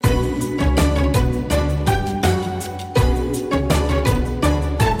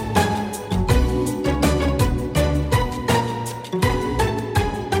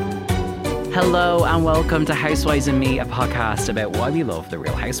Hello and welcome to Housewives and Me, a podcast about why we love the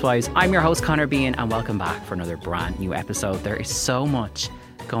Real Housewives. I'm your host Connor Bean and welcome back for another brand new episode. There is so much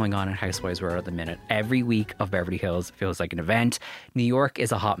going on in Housewives World at the minute. Every week of Beverly Hills feels like an event. New York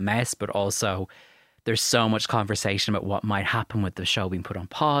is a hot mess, but also there's so much conversation about what might happen with the show being put on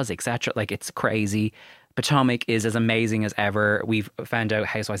pause, etc. Like, it's crazy. Potomac is as amazing as ever. We've found out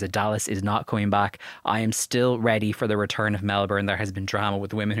Housewives of Dallas is not coming back. I am still ready for the return of Melbourne. There has been drama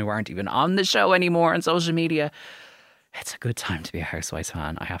with women who aren't even on the show anymore on social media. It's a good time to be a Housewives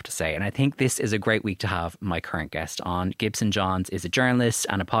fan, I have to say. And I think this is a great week to have my current guest on. Gibson Johns is a journalist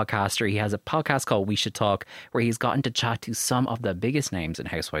and a podcaster. He has a podcast called We Should Talk, where he's gotten to chat to some of the biggest names in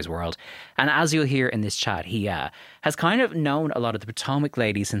Housewives world. And as you'll hear in this chat, he has kind of known a lot of the Potomac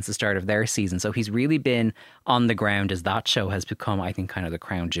ladies since the start of their season. So he's really been on the ground as that show has become, I think, kind of the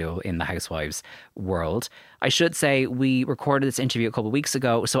crown jewel in the Housewives world. I should say we recorded this interview a couple of weeks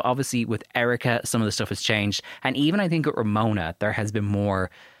ago. So obviously with Erica, some of the stuff has changed. And even I think with Ramona, there has been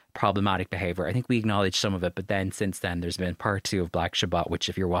more problematic behavior. I think we acknowledged some of it, but then since then there's been part 2 of Black Shabbat, which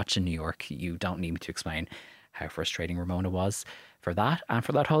if you're watching New York, you don't need me to explain how frustrating Ramona was for that and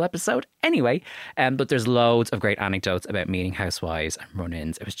for that whole episode. Anyway, but there's loads of great anecdotes about meeting housewives and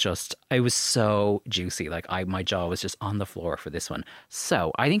run-ins. It was so juicy. Like, my jaw was just on the floor for this one.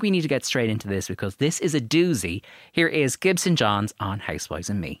 So I think we need to get straight into this because this is a doozy. Here is Gibson Johns on Housewives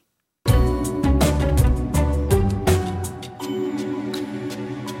and Me.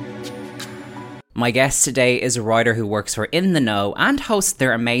 My guest today is a writer who works for In the Know and hosts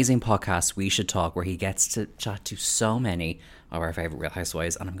their amazing podcast, We Should Talk, where he gets to chat to so many of our favourite Real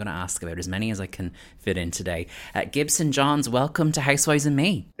Housewives, and I'm going to ask about as many as I can fit in today. Gibson Johns, welcome to Housewives and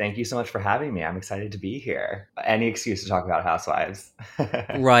Me. Thank you so much for having me. I'm excited to be here. Any excuse to talk about Housewives.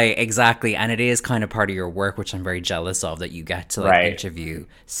 Right, exactly. And it is kind of part of your work, which I'm very jealous of, that you get to interview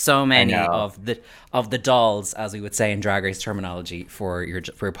so many of the dolls, as we would say in Drag Race terminology, for your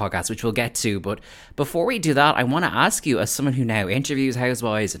podcast, which we'll get to. But before we do that, I want to ask you, as someone who now interviews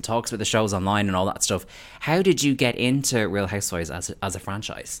Housewives and talks about the shows online and all that stuff, how did you get into Real Housewives as a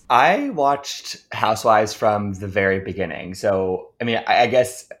franchise? I watched Housewives from the very beginning. So, I mean, I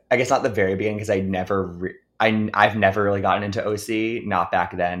guess not the very beginning, because I've never really gotten into OC, not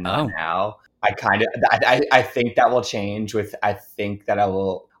back then, not now. I think that will change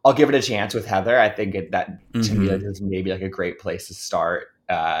I'll give it a chance with Heather. I think to me, is maybe like a great place to start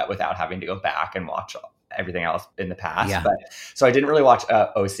without having to go back and watch everything else in the past. Yeah. But so I didn't really watch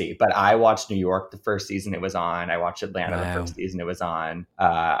OC, but I watched New York the first season it was on. I watched Atlanta the first season it was on.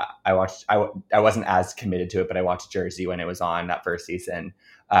 I wasn't as committed to it, but I watched Jersey when it was on that first season.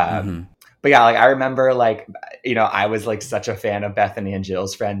 But yeah, like I remember, like, you know, I was like such a fan of Bethany and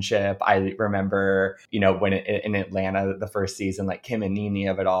Jill's friendship. I remember, you know, when in Atlanta the first season, like Kim and Nene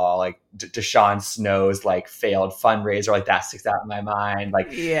of it all, like Deshaun Snow's like failed fundraiser, like that sticks out in my mind.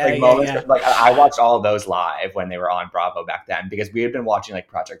 Like moments. Like I watched all of those live when they were on Bravo back then, because we had been watching like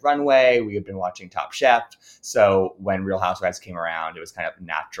Project Runway, we had been watching Top Chef. So when Real Housewives came around, it was kind of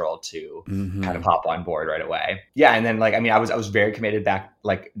natural to kind of hop on board right away. Yeah, and then like, I mean, I was very committed back.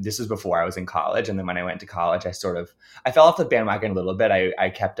 Like, this was before I was in college, and then when I went to college, I fell off the bandwagon a little bit. I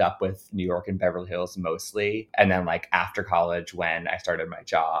kept up with New York and Beverly Hills mostly, and then like after college, when I started my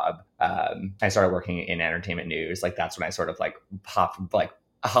job, I started working in entertainment news. Like, that's when I sort of like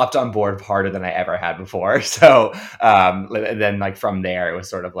hopped on board harder than I ever had before. So then like from there, it was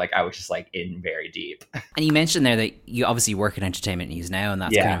sort of like I was just like in very deep. And you mentioned there that you obviously work in entertainment news now, and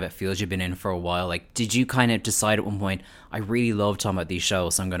that's kind of a field you've been in for a while. Like, did you kind of decide at one point, I really love talking about these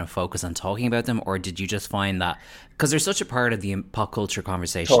shows, so I'm going to focus on talking about them? Or did you just find that, because they're such a part of the pop culture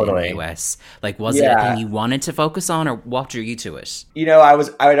conversation in the US, like, was it a thing you wanted to focus on, or what drew you to it? You know, I was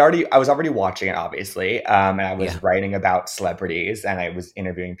already watching it, obviously. And I was writing about celebrities, and I was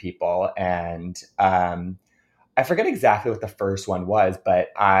interviewing people, and I forget exactly what the first one was,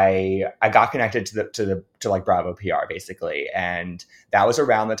 but I got connected to like Bravo PR basically, and that was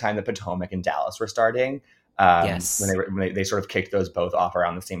around the time that Potomac and Dallas were starting. When they sort of kicked those both off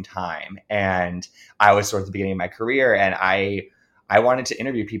around the same time, and I was sort of at the beginning of my career, and I wanted to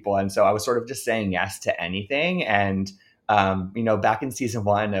interview people, and so I was sort of just saying yes to anything. And you know, back in season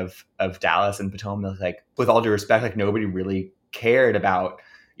 1 of Dallas and Potomac, like, with all due respect, like, nobody really cared about,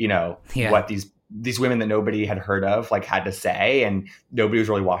 you know, what these women that nobody had heard of like had to say, and nobody was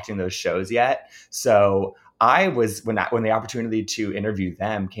really watching those shows yet. So I was, when the opportunity to interview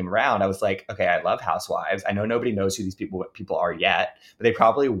them came around, I was like, okay, I love Housewives. I know nobody knows who these people are yet, but they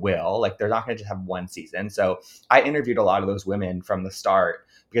probably will. Like, they're not going to just have one season. So I interviewed a lot of those women from the start,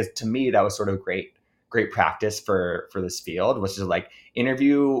 because to me that was sort of great great practice for this field, was to like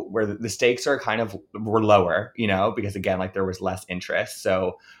interview where the stakes are kind of were lower, you know, because again, like there was less interest.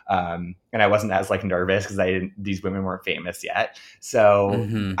 So, and I wasn't as like nervous because these women weren't famous yet.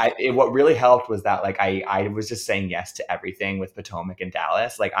 So what really helped was that like I was just saying yes to everything with Potomac and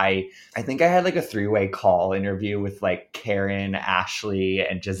Dallas. Like I think I had like a 3-way call interview with like Karen, Ashley,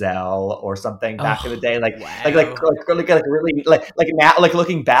 and Giselle or something back in the day. Like, wow. like really like now, like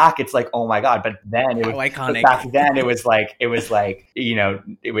looking back, it's like, oh my God. But then it was iconic. Back then it was like, you know,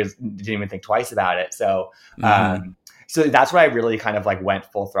 didn't even think twice about it. So, so that's why I really kind of like went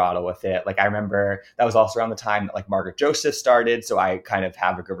full throttle with it. Like I remember that was also around the time that like Margaret Joseph started. So I kind of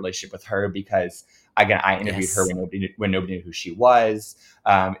have a good relationship with her because again, I interviewed her when nobody knew who she was.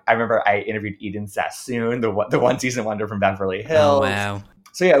 I remember I interviewed Eden Sassoon, the one season wonder from Beverly Hills. Oh, wow.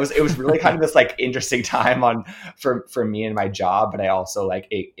 So yeah, it was really kind of this like interesting time for me and my job, but I also like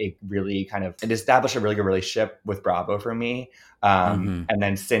it really kind of it established a really good relationship with Bravo for me. And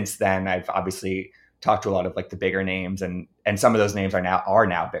then since then, I've obviously talked to a lot of like the bigger names, and some of those names are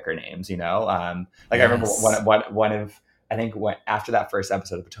now bigger names. You know, like I remember one of I think when after that first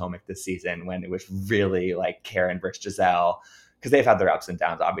episode of Potomac this season, when it was really like Karen versus Giselle, because they've had their ups and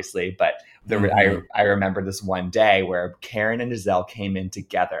downs, obviously. But I remember this one day where Karen and Giselle came in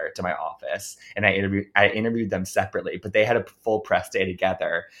together to my office, and I interviewed them separately, but they had a full press day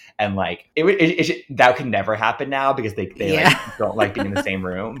together, and like that could never happen now because they like don't like being in the same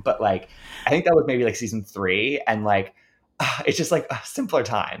room. But like I think that was maybe like season 3, and like it's just like simpler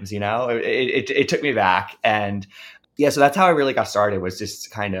times, you know. It took me back, and yeah, so that's how I really got started, was just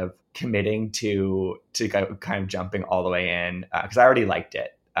kind of committing to kind of jumping all the way in because I already liked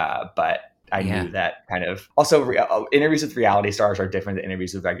it, but I knew that kind of also interviews with reality stars are different than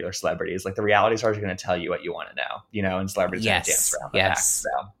interviews with regular celebrities. Like the reality stars are going to tell you what you want to know, you know, and celebrities are going to dance around the back. So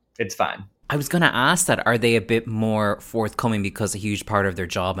it's fun. I was going to ask that, are they a bit more forthcoming because a huge part of their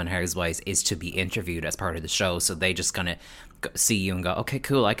job on Housewives is to be interviewed as part of the show? So they just kind of see you and go, okay,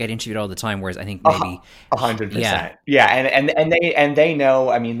 cool, I get interviewed all the time. Whereas I think maybe 100%. Yeah. And they know,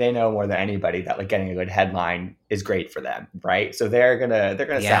 I mean, they know more than anybody that like getting a good headline is great for them. Right. So they're going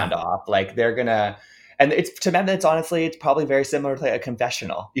to sound off. Like they're going to, and it's to them, it's honestly, it's probably very similar to like a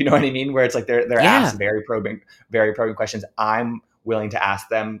confessional, you know what I mean? Where it's like, they're asked very probing questions. I'm willing to ask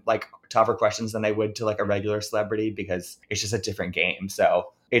them like tougher questions than I would to like a regular celebrity because it's just a different game.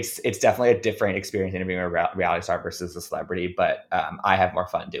 So it's definitely a different experience interviewing a reality star versus a celebrity, but I have more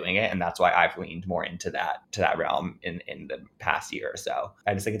fun doing it. And that's why I've leaned more into that realm in the past year or so.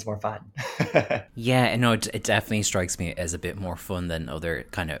 I just think it's more fun. Yeah, no, it definitely strikes me as a bit more fun than other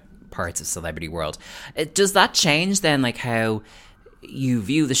kind of parts of celebrity world. Does that change then like how you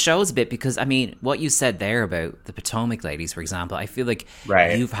view the shows a bit? Because I mean, what you said there about the Potomac ladies, for example, I feel like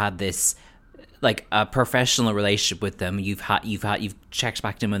you've had this like a professional relationship with them. You've checked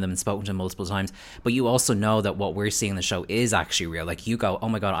back in with them and spoken to them multiple times, but you also know that what we're seeing in the show is actually real. Like you go, oh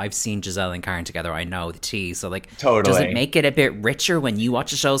my God, I've seen Giselle and Karen together. I know the tea. So like, does it make it a bit richer when you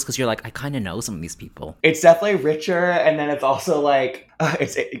watch the shows? Because you're like, I kind of know some of these people. It's definitely richer, and then it's also like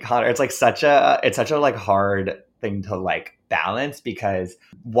Connor. It's such a like hard thing to like balance, because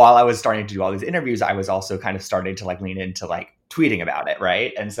while I was starting to do all these interviews, I was also kind of starting to like lean into like tweeting about it,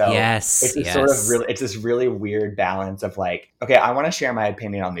 right? And so it's this really weird balance of like, okay, I want to share my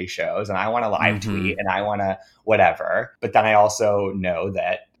opinion on these shows, and I want to live tweet, and I want to whatever, but then I also know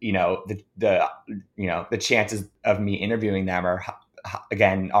that the chances of me interviewing them are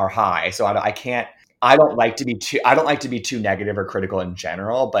high. So I don't like to be too negative or critical in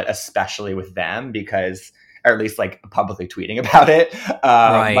general, but especially with them, because, or at least like publicly tweeting about it.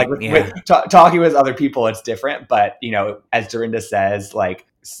 Talking with other people, it's different. But, you know, as Dorinda says, like,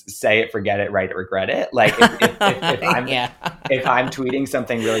 say it, forget it, write it, regret it. Like if I'm tweeting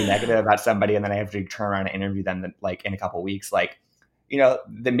something really negative about somebody and then I have to turn around and interview them like in a couple of weeks, like, you know,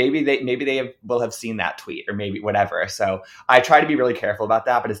 then maybe they will have seen that tweet or maybe whatever. So I try to be really careful about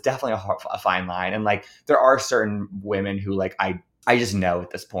that, but it's definitely a fine line. And like, there are certain women who like, I just know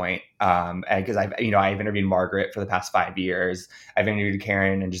at this point, and because I've interviewed Margaret for the past 5 years. I've interviewed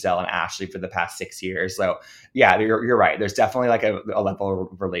Karen and Giselle and Ashley for the past 6 years. So yeah, you're right. There's definitely like a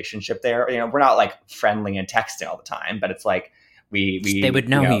level of relationship there. You know, we're not like friendly and texting all the time, but it's like they would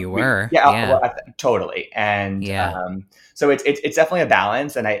know who you were. Totally. And so it's definitely a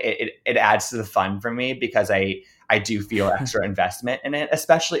balance, and it adds to the fun for me because I do feel extra investment in it,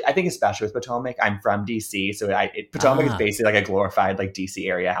 especially with Potomac. I'm from DC, so Potomac is basically like a glorified like DC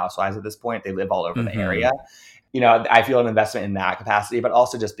area housewives at this point. They live all over the area. I feel an investment in that capacity, but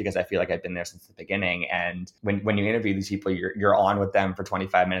also just because I feel like I've been there since the beginning. And when you interview these people, you're on with them for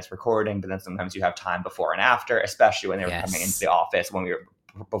 25 minutes recording, but then sometimes you have time before and after, especially when they were coming into the office when we were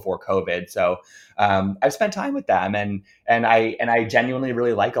before COVID. So I've spent time with them, and I genuinely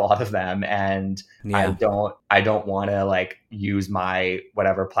really like a lot of them, and I don't want to like use my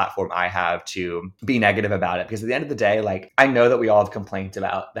whatever platform I have to be negative about it, because at the end of the day, like I know that we all have complaints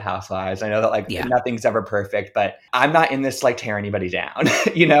about the Housewives. I know that like nothing's ever perfect, but I'm not in this like tear anybody down.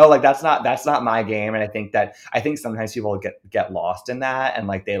 Like that's not my game. And I think sometimes people get lost in that, and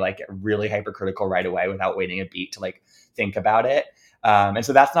like they like get really hypercritical right away without waiting a beat to like think about it. And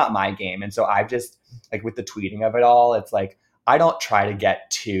so that's not my game. And so I've just like with the tweeting of it all, it's like, I don't try to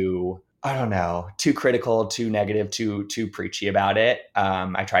get too critical, too negative, too preachy about it.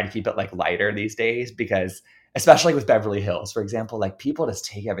 I try to keep it like lighter these days, because especially with Beverly Hills, for example, like people just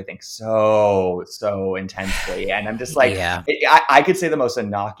take everything so intensely. And I'm just like, I could say the most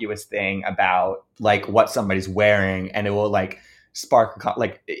innocuous thing about like what somebody's wearing, and it will like spark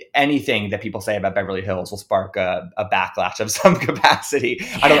like anything that people say about Beverly Hills will spark a backlash of some capacity.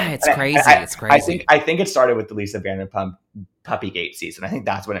 It's crazy. It's crazy. I think it started with the Lisa Vanderpump Puppygate season. I think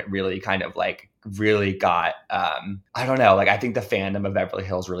that's when it really kind of like really got I don't know, like I think the fandom of Beverly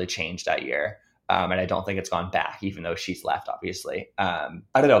Hills really changed that year. And I don't think it's gone back, even though she's left, obviously. I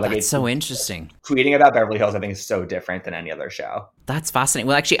don't know. Like, it's so interesting. Tweeting about Beverly Hills, I think, is so different than any other show. That's fascinating.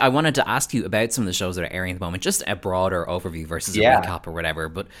 Well, actually, I wanted to ask you about some of the shows that are airing at the moment, just a broader overview versus a recap or whatever.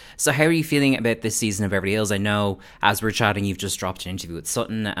 But so how are you feeling about this season of Beverly Hills? I know as we're chatting, you've just dropped an interview with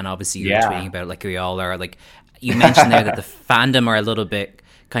Sutton, and obviously you're tweeting about it like we all are. Like you mentioned there that the fandom are a little bit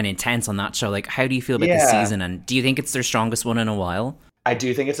kind of intense on that show. Like, how do you feel about this season? And do you think it's their strongest one in a while? I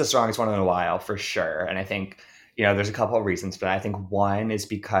do think it's the strongest one in a while, for sure. And I think, there's a couple of reasons for that. I think one is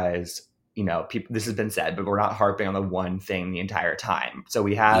because, this has been said, but we're not harping on the one thing the entire time. So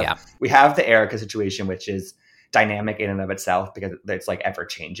we have the Erika situation, which is dynamic in and of itself because it's like ever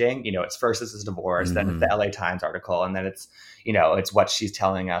changing. It's first it's divorce, then it's the LA Times article, and then it's, it's what she's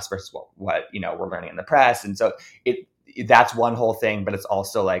telling us versus what we're learning in the press. And so that's one whole thing, but it's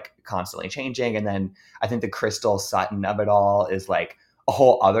also like constantly changing. And then I think the Crystal Sutton of it all is like a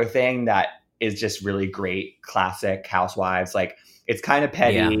whole other thing that is just really great, classic Housewives. Like it's kind of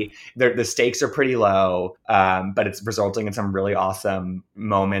petty. The stakes are pretty low, but it's resulting in some really awesome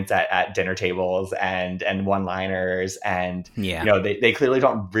moments at dinner tables and one-liners. And, they clearly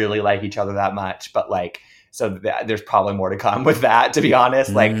don't really like each other that much, but like, so there's probably more to come with that, to be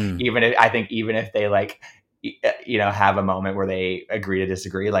honest. Like even if they like, have a moment where they agree to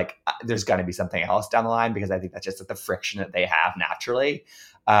disagree, like there's going to be something else down the line, because I think that's just like the friction that they have naturally.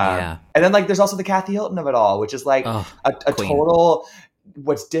 And then like, there's also the Kathy Hilton of it all, which is like a total,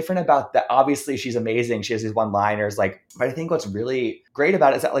 what's different about that. Obviously she's amazing. She has these one-liners, like, but I think what's really great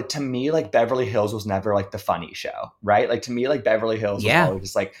about it is that like, to me, like Beverly Hills was never like the funny show, right? Like to me, like Beverly Hills was always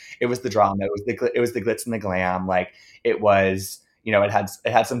just like, it was the drama. It was the glitz and the glam. Like it was, it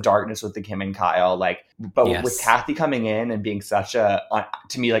had some darkness with the Kim and Kyle, like, but with Kathy coming in and being such a,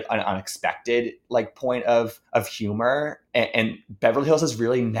 to me, like an unexpected, like point of humor, and Beverly Hills has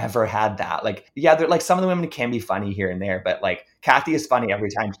really never had that. Like, they're like, some of the women can be funny here and there, but like Kathy is funny every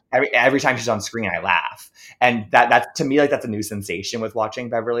time she's on screen, I laugh. And that's to me, like that's a new sensation with watching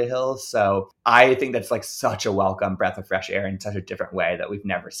Beverly Hills. So I think that's like such a welcome breath of fresh air in such a different way that we've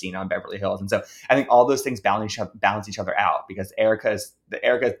never seen on Beverly Hills. And so I think all those things balance each other out, because the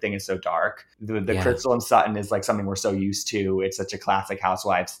Erika thing is so dark. The Crystal and Sutton is like something we're so used to. It's such a classic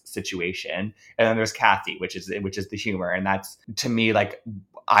Housewives situation. And then there's Kathy, which is the humor. And that's, to me, like,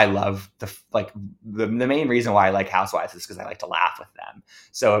 I love the main reason why I like Housewives is because I like to laugh with them.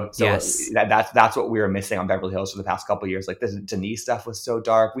 So that's what we were missing on Beverly Hills for the past couple of years. Like the Denise stuff was so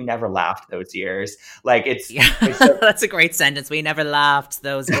dark. We never laughed those years. Like it's so, that's a great sentence. We never laughed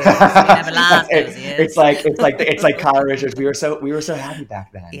those years. We never laughed those years. It's like Kyle Richards. We were so happy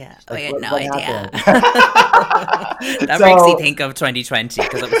back then. Yeah. Like, I had no idea. That So- makes me think of 2020,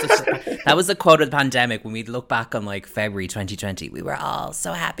 because that was the quote of the pandemic. When we look back on like February 2020, we were all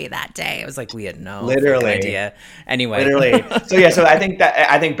so happy that day. It was like we had no Literally. idea. Anyway, Literally. So I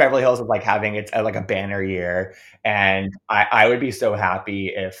think Beverly Hills is like having it's like a banner year, and I would be so happy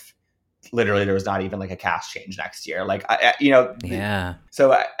if literally there was not even like a cast change next year. Like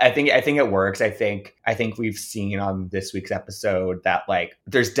So I think it works. I think we've seen on this week's episode that like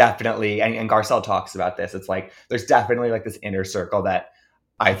there's definitely, and Garcelle talks about this. It's like there's definitely like this inner circle that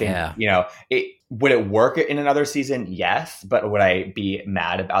I think would it work in another season? Yes, but would I be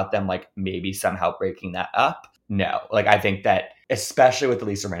mad about them like maybe somehow breaking that up? no. Like, I think that, especially with the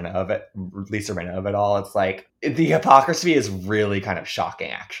Lisa Rinna of it all, it's like the hypocrisy is really kind of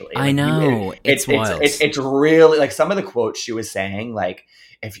shocking, actually. I Like, know. It's wild. It's really, like, some of the quotes she was saying, like,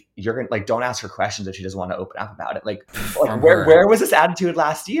 if you're gonna, like, don't ask her questions if she doesn't want to open up about it. Like where was this attitude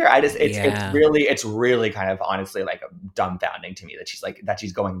last year? It's really kind of honestly like dumbfounding to me that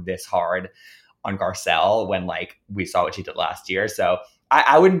she's going this hard on Garcelle when, like, we saw what she did last year. So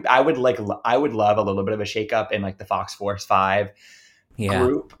I would love a little bit of a shakeup in, like, the Fox Force 5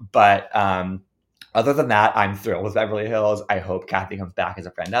 group, but other than that, I'm thrilled with Beverly Hills. I hope Kathy comes back as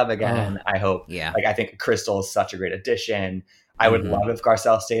a friend of again. I hope, like, I think Crystal is such a great addition. I would love if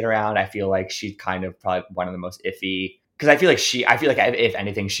Garcelle stayed around. I feel like she's kind of probably one of the most iffy, because I feel like if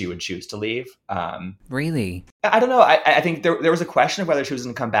anything, she would choose to leave. Really? I don't know. I think there was a question of whether she was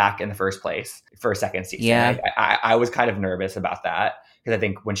going to come back in the first place for a second season. Yeah. I was kind of nervous about that, because I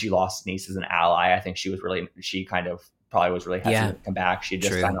think when she lost Denise as an ally, I think she kind of probably was really hesitant to come back. She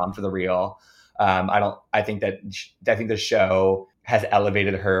just signed on for the real. I think the show has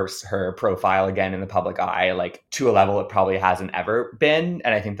elevated her profile again in the public eye, like, to a level it probably hasn't ever been.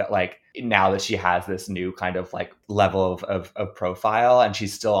 And I think that, like, now that she has this new kind of, like, level of profile and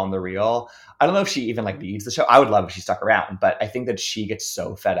she's still on the real, I don't know if she even, like, leaves the show. I would love if she stuck around, but I think that she gets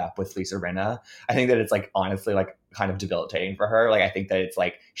so fed up with Lisa Rinna. I think that it's, like, honestly, like, kind of debilitating for her. Like, I think that it's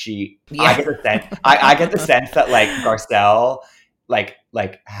like I get the sense that, like, Garcelle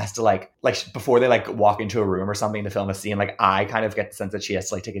like has to like before they, like, walk into a room or something to film a scene, like, I kind of get the sense that she has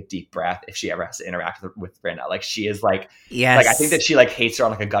to, like, take a deep breath if she ever has to interact with Rinna. Like, she is like, like, I think that she, like, hates her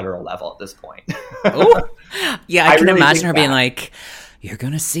on, like, a guttural level at this point. Yeah, I can really imagine her being like, "You're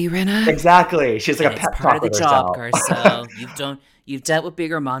gonna see Rinna." Exactly. She's like, and a pep part of the job, Garcelle. You've dealt with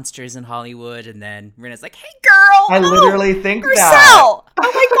bigger monsters in Hollywood, and then Rinna's like, "Hey, girl, I literally think Garcelle, that.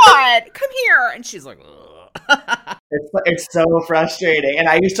 Oh my god, come here!" And she's like, It's so frustrating. And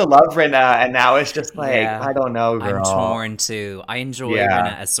I used to love Rinna, and now it's just like, I don't know, girl. I'm torn too. I enjoy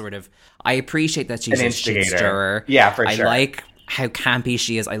Rinna as sort of, I appreciate that she's a shit stirrer. Yeah, for sure. I like how campy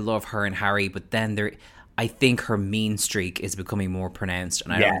she is. I love her and Harry, but then I think her mean streak is becoming more pronounced,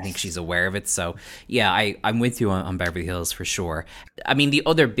 and I don't think she's aware of it. So, yeah, I'm with you on Beverly Hills for sure. I mean, the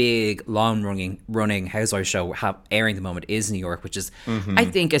other big, long-running Housewives show airing at the moment is New York, which is, I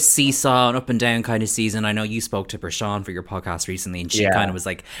think, a seesaw, an up-and-down kind of season. I know you spoke to Prashant for your podcast recently, and she kind of was,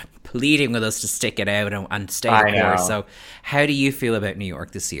 like, pleading with us to stick it out and stay the course. So, how do you feel about New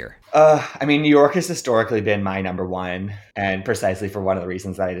York this year? I mean, New York has historically been my number one, and precisely for one of the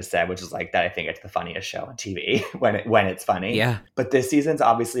reasons that I just said, which is, like, that I think it's the funniest show on TV when it's funny. Yeah. But this season's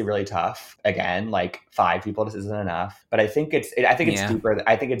obviously really tough. Again, like, 5 people just isn't enough. But I think it's deeper.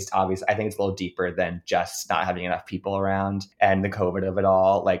 I think it's obvious. I think it's a little deeper than just not having enough people around and the COVID of it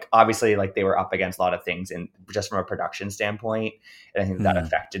all. Like, obviously, like, they were up against a lot of things, and just from a production standpoint, and I think that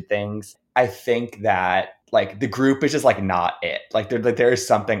affected things. I think that, like, the group is just, like, not it. Like, there is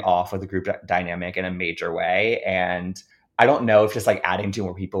something off with the group dynamic in a major way, and I don't know if just, like, adding 2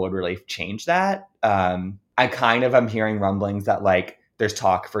 more people would really change that. I kind of am hearing rumblings that, like, there's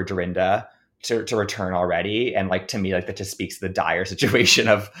talk for Dorinda to return already, and, like, to me, like, that just speaks to the dire situation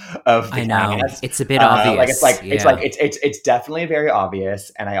of the I know cast. It's a bit obvious. It's definitely very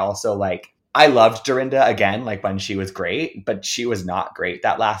obvious, and I also, like, I loved Dorinda again, like, when she was great, but she was not great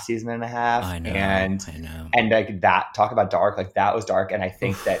that last season and a half. I know. And like, that, talk about dark, like, that was dark. And I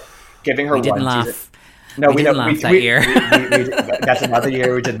think that giving her we didn't one laugh. season, no, we didn't laugh that year. That's another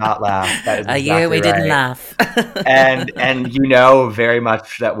year we did not laugh. That is exactly a year we didn't right. laugh. and you know very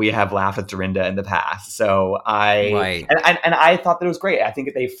much that we have laughed with Dorinda in the past. So I thought that it was great. I think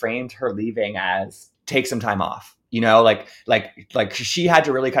that they framed her leaving as take some time off. You know, like she had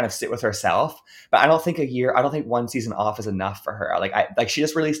to really kind of sit with herself, but I don't think 1 season off is enough for her. Like she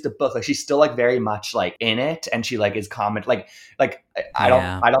just released a book. Like, she's still, like, very much, like, in it, and she, like, is comment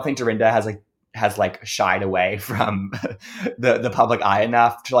I don't think Dorinda has shied away from the public eye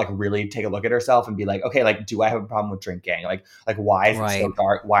enough to, like, really take a look at herself and be like, okay, like, do I have a problem with drinking? Like why is it so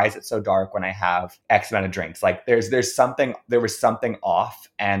dark? Why is it so dark when I have X amount of drinks? Like, there was something off,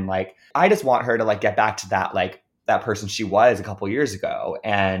 and, like, I just want her to, like, get back to that, like, that person she was a couple years ago.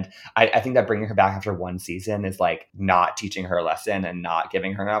 And I think that bringing her back after 1 season is, like, not teaching her a lesson and not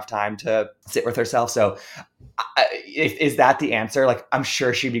giving her enough time to sit with herself. So is that the answer? Like, I'm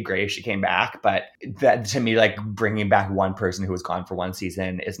sure she'd be great if she came back, but that, to me, like, bringing back one person who was gone for 1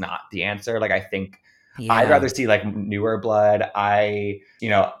 season is not the answer. Like, I think I'd rather see, like, newer blood. I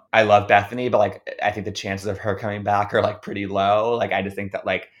love Bethany, but, like, I think the chances of her coming back are, like, pretty low. Like, I just think that,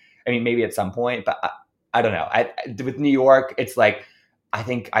 like, I mean, maybe at some point, but I don't know. With New York, it's like,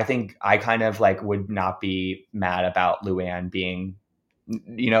 think I kind of like would not be mad about Luann being,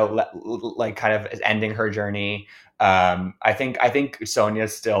 like kind of ending her journey. I think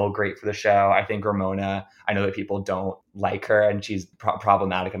Sonia's still great for the show. I think Ramona, I know that people don't like her and she's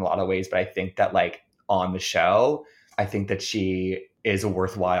problematic in a lot of ways, but I think that like on the show, I think that she is a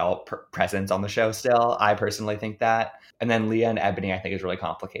worthwhile presence on the show still. I personally think that. And then Leah and Ebony, I think, is really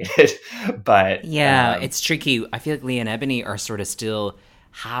complicated. But yeah, it's tricky. I feel like Leah and Ebony are sort of still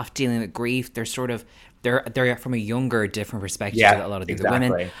half dealing with grief. They're sort of they're from a younger, different perspective to a lot of the other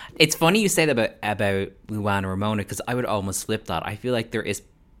women. It's funny you say that about Luann and Ramona, because I would almost flip that. I feel like there is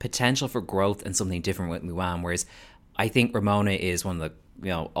potential for growth and something different with Luann, whereas I think Ramona is one of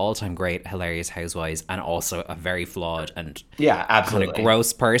the all-time great, hilarious housewives, and also a very flawed and absolutely kind of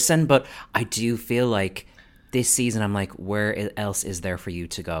gross person. But I do feel like this season, I'm like, where else is there for you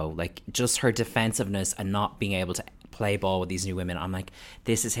to go? Like, just her defensiveness and not being able to play ball with these new women, I'm like,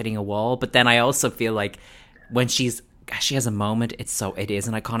 this is hitting a wall. But then I also feel like when she has a moment, it is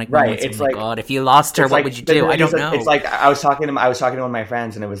an iconic moment. It's oh my God, if you lost her, what would you do? I don't know. It's like I was talking to one of my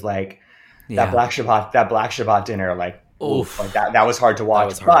friends, and it was like that Black Shabbat dinner, like, oof, like that was hard to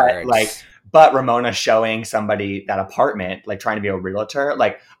watch. But Ramona showing somebody that apartment, like trying to be a realtor,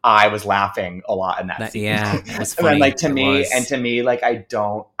 like I was laughing a lot in that scene. Yeah, it was funny. And then, like to me, like I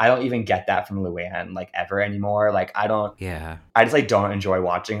don't even get that from Luann like ever anymore. Like I just like don't enjoy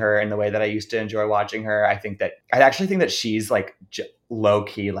watching her in the way that I used to enjoy watching her. I actually think that she's like low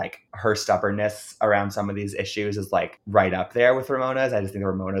key, like her stubbornness around some of these issues is like right up there with Ramona's. I just think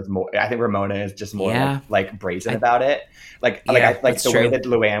Ramona is just more like brazen about it. Like the way that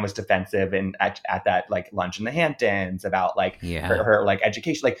Luann was defensive and at that like lunch in the Hamptons about like her like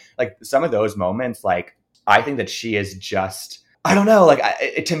education, like some of those moments, like I think that she is just, I don't know, like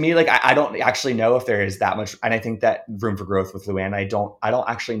to me, like I don't actually know if there is that much, and I think that room for growth with Luann. I don't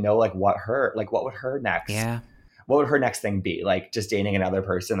actually know like what would her next. Yeah. What would her next thing be? Like just dating another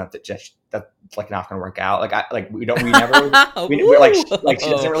person that's like not going to work out. We don't see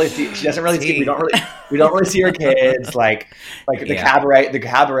her kids. Like the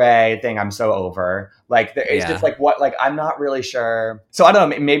cabaret thing. I'm so over. Like it's just like what, like I'm not really sure. So I don't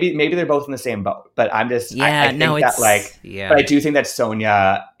know. Maybe they're both in the same boat. But I'm just But I do think that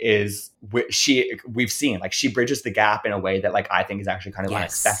Sonia is. We've seen like she bridges the gap in a way that like I think is actually kind of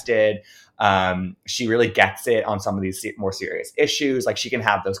unexpected. She really gets it on some of these more serious issues. Like she can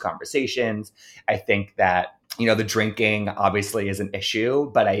have those conversations. I think that, the drinking obviously is an issue,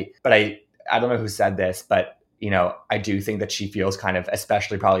 but I don't know who said this, but I do think that she feels kind of,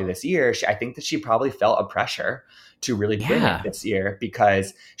 especially probably this year, I think that she probably felt a pressure to really bring it this year,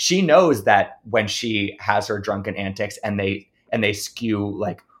 because she knows that when she has her drunken antics and they skew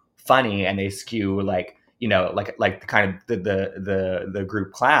like funny and they skew like, like kind of the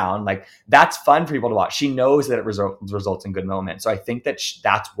group clown, like that's fun for people to watch. She knows that it results in good moments. So I think that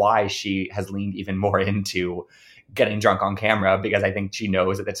that's why she has leaned even more into getting drunk on camera, because I think she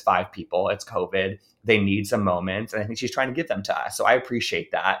knows that it's 5 people, it's COVID, they need some moments, and I think she's trying to give them to us. So I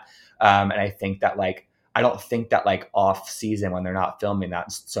appreciate that. And I think that like, I don't think that like off season when they're not filming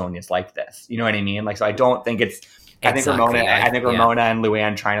that Sonia's like this, you know what I mean? Like, so I don't think it's, I think Ramona and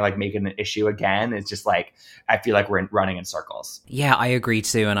Luann trying to like make it an issue again. It's just like, I feel like we're running in circles. Yeah, I agree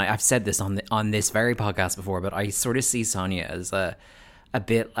too. And I've said this on this very podcast before, but I sort of see Sonia as a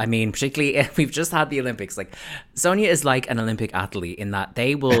bit, I mean, particularly if we've just had the Olympics, like Sonia is like an Olympic athlete in that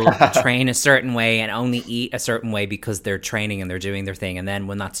they will train a certain way and only eat a certain way because they're training and they're doing their thing. And then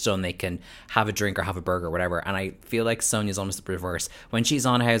when that's done, they can have a drink or have a burger or whatever. And I feel like Sonia's almost the reverse. When she's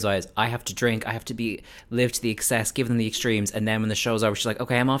on Housewives, I have to drink, I have to live to the excess, give them the extremes. And then when the show's over, she's like,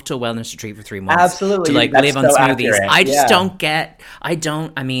 okay, I'm off to a wellness retreat for 3 months. Absolutely. To like live on smoothies. Accurate. I just don't get,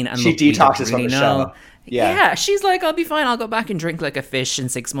 I mean, and she detoxes from the show. Yeah, she's like, I'll be fine. I'll go back and drink like a fish in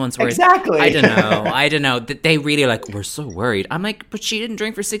 6 months. Whereas, exactly. I don't know. They really like, we're so worried. I'm like, but she didn't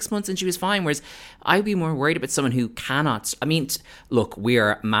drink for 6 months and she was fine. Whereas I'd be more worried about someone who cannot. I mean, look, we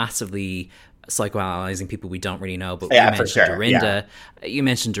are massively psychoanalyzing people we don't really know. But you mentioned Dorinda. Yeah. You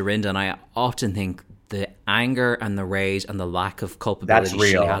mentioned Dorinda, and I often think the anger and the rage and the lack of culpability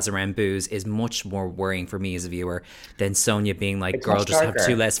she has around booze is much more worrying for me as a viewer than Sonia being like, girl, just have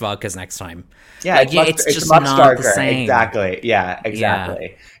 2 less vodkas next time. Yeah, like, it's just much not darker. The same. Exactly. Yeah,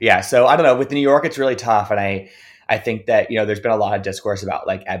 exactly. Yeah. So I don't know. With New York, it's really tough. And I think that, there's been a lot of discourse about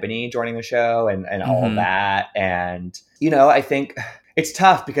like Ebony joining the show and all of that. And, I think it's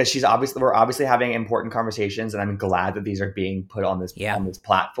tough because we're obviously having important conversations, and I'm glad that these are being put on this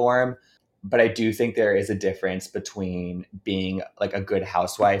platform. But I do think there is a difference between being like a good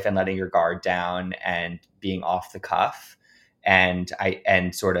housewife and letting your guard down and being off the cuff,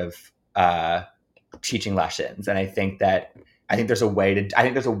 and sort of teaching lessons. And I think there's a way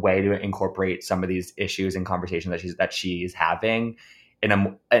to incorporate some of these issues and conversations that she's having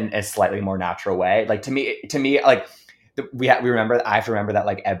in a slightly more natural way. Like to me, like I have to remember that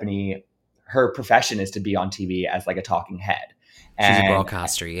like Ebony, her profession is to be on TV as like a talking head. She's a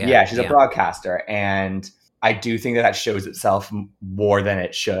broadcaster. Yeah. Yeah. She's a broadcaster. And I do think that shows itself more than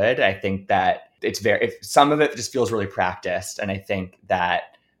it should. I think that some of it just feels really practiced. And I think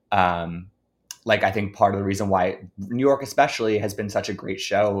that, I think part of the reason why New York especially has been such a great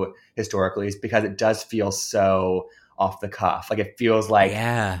show historically is because it does feel so off the cuff. Like it feels like,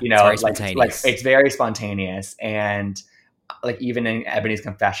 it's very spontaneous. And like even in Ebony's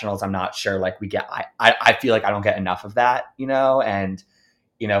confessionals, I'm not sure like I feel like I don't get enough of that, and,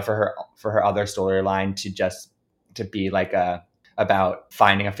 for her other storyline to be like about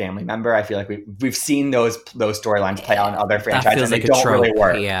finding a family member. I feel like we've seen those storylines play out in other franchises and they don't really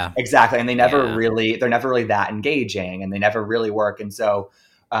work. Yeah, exactly. And they're never really that engaging and they never really work. And so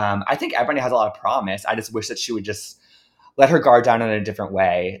I think Ebony has a lot of promise. I just wish that she would just let her guard down in a different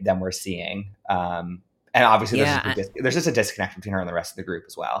way than we're seeing. And obviously there's just a disconnect between her and the rest of the group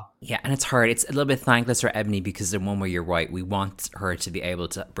as well. Yeah, and it's hard. It's a little bit thankless for Ebony because in one way you're right. We want her to be able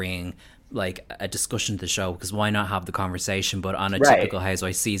to bring like a discussion to the show because why not have the conversation? But on a typical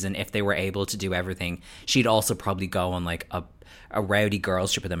Housewives season, if they were able to do everything, she'd also probably go on like a rowdy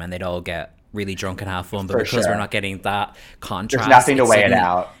girls trip with them and they'd all get really drunk and have fun. But because we're not getting that contrast, there's nothing to weigh it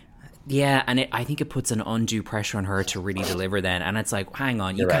out. Yeah, and I think it puts an undue pressure on her to really deliver then, and it's like, hang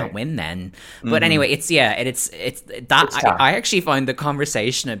on, you can't win then. But anyway, it's that I actually find the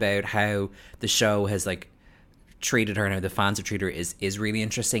conversation about how the show has like treated her and how the fans have treated her is really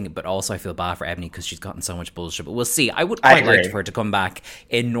interesting, but also I feel bad for Ebony because she's gotten so much bullshit. But we'll see. I would quite like for her to come back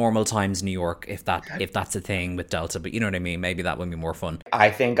in normal times New York if that's a thing with Delta, but you know what I mean? Maybe that would be more fun.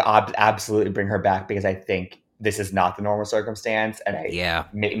 I think absolutely bring her back because I think this is not the normal circumstance. And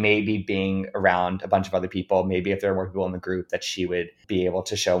maybe being around a bunch of other people, maybe if there are more people in the group, that she would be able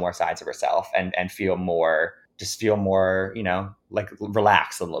to show more sides of herself and feel more, like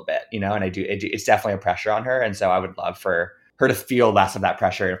relaxed a little bit, and it's definitely a pressure on her. And so I would love for her to feel less of that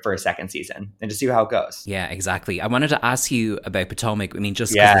pressure for a second season and to see how it goes. Yeah, exactly. I wanted to ask you about Potomac. I mean,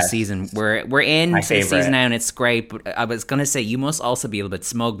 just because the season, we're in the season now and it's great, but I was going to say, you must also be a little bit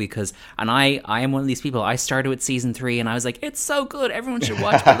smug because, and I am one of these people, I started with season 3 and I was like, it's so good, everyone should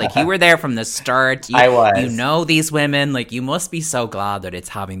watch it. Like, you were there from the start. I was. You know these women, like, you must be so glad that it's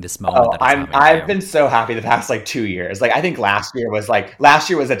having this moment. I've been so happy the past, 2 years. Like, I think last year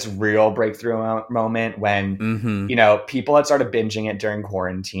was its real breakthrough moment when, people had started binging it during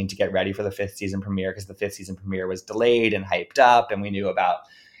quarantine to get ready for the 5th season premiere because the 5th season premiere was delayed and hyped up, and we knew about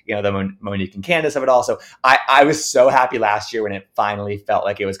the Monique and Candace of it all. So I was so happy last year when it finally felt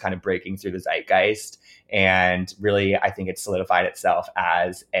like it was kind of breaking through the zeitgeist, and really I think it solidified itself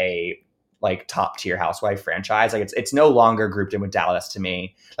as a top tier housewife franchise. Like it's no longer grouped in with Dallas to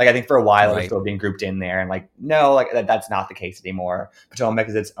me. Like I think for a while it was still being grouped in there, and no, that's not the case anymore. Potomac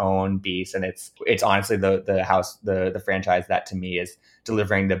is its own beast, and it's honestly the franchise that to me is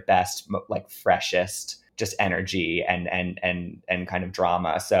delivering the best, freshest just energy and kind of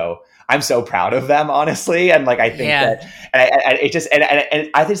drama. So I'm so proud of them, honestly. And I think that, and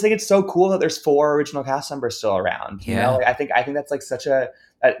I just think it's so cool that there's 4 original cast members still around. You know, I think that's such a,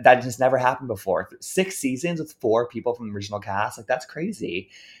 that just never happened before. 6 seasons with 4 people from the original cast. That's crazy.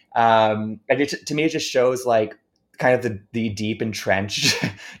 And to me, it just shows kind of the deep entrenched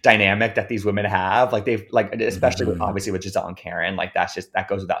dynamic that these women have. They've especially obviously with Giselle and Karen, that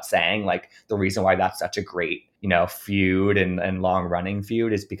goes without saying. The reason why that's such a great, feud and long running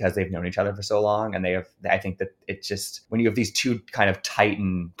feud is because they've known each other for so long. And I think that it's just, when you have these 2 kind of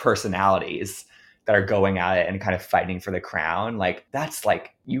titan personalities that are going at it and kind of fighting for the crown, that's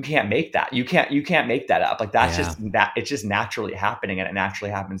you can't make that. You can't make that up. That's just that, it's just naturally happening, and it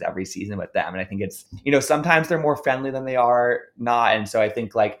naturally happens every season with them. And I think it's, sometimes they're more friendly than they are not. And so I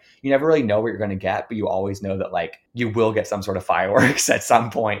think you never really know what you're going to get, but you always know that you will get some sort of fireworks at some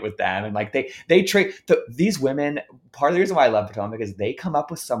point with them. And they trade these women. Part of the reason why I love Potomac is they come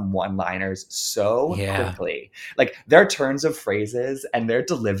up with some one-liners so quickly. Their turns of phrases and their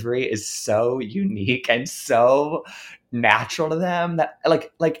delivery is so unique and so natural to them that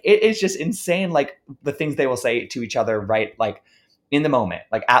it is just insane. The things they will say to each other, right? In the moment,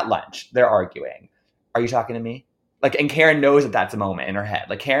 at lunch, they're arguing. Are you talking to me? And Karen knows that that's a moment in her head.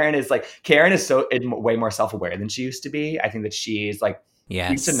 Karen is so way more self-aware than she used to be. I think that she's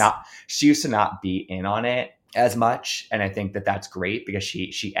she used to not be in on it as much, and I think that that's great because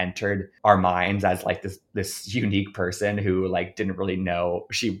she entered our minds as like this unique person who like didn't really know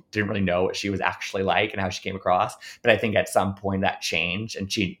what she was actually like and how she came across. But I think at some point that changed,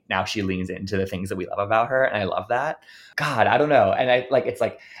 and she leans into the things that we love about her, and I love that. God, I don't know, and I like, it's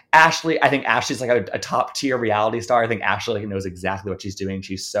like Ashley. I think Ashley's like a top tier reality star. I think Ashley like knows exactly what she's doing.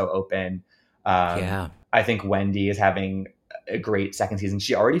 She's so open. Yeah. I think Wendy is having a great second season.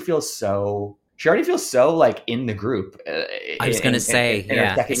 She already feels so like in the group. I was going to say, in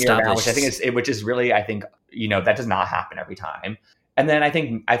her second year now, which I think which is really, I think, you know, that does not happen every time. And then I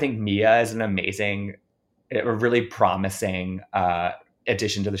think Mia is an amazing, a really promising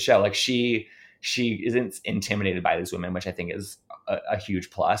addition to the show. Like she isn't intimidated by these women, which I think is a huge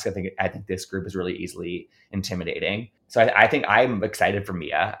plus. I think this group is really easily intimidating. So I think I'm excited for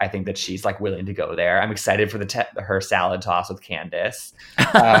Mia. I think that she's like willing to go there. I'm excited for her salad toss with Candace.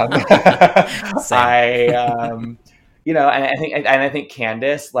 You know, and I think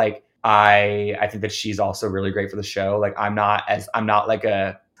Candace, like I think that she's also really great for the show. Like I'm not like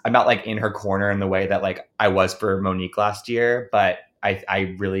in her corner in the way that like I was for Monique last year, but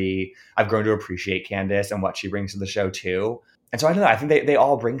I've grown to appreciate Candace and what she brings to the show too. And so I don't know. I think they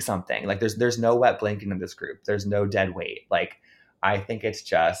all bring something. Like there's no wet blanket in this group. There's no dead weight. Like I think it's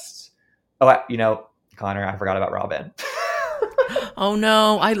just, you know, Connor, I forgot about Robin. Oh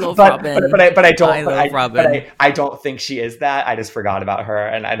no, I love Robin. I don't think she is that. I just forgot about her,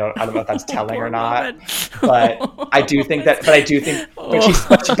 and I don't know if that's telling or not. But I do think that. But I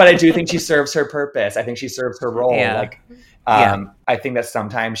do think she serves her purpose. I think she serves her role. Yeah. Like. I think that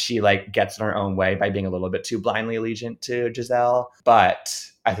sometimes she like gets in her own way by being a little bit too blindly allegiant to Giselle,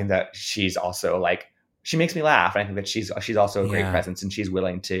 but I think that she's also like, she makes me laugh. And I think that she's also a great presence, and she's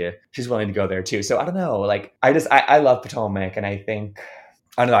willing to go there too. So I don't know, like I love Potomac, and I think,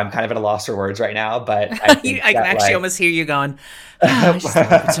 I don't know, I'm kind of at a loss for words right now, but I can actually almost hear you going, I just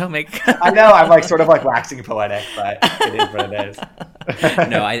love Potomac. I know, I'm like sort of like waxing poetic, but it is what it is.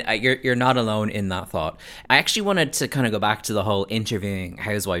 No, you're not alone in that thought. I actually wanted to kind of go back to the whole interviewing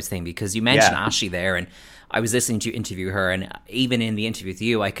housewives thing, because you mentioned Ashley there, and I was listening to you interview her, and even in the interview with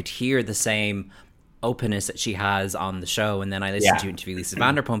you, I could hear the same openness that she has on the show. And then I listened to you interview Lisa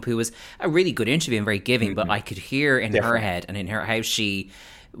Vanderpump, who was a really good interview and very giving, but I could hear in her head and in her how she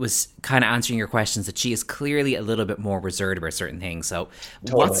was kind of answering your questions that she is clearly a little bit more reserved about certain things. So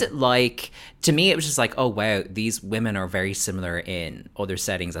what's it like? To me, it was just like, oh wow, these women are very similar in other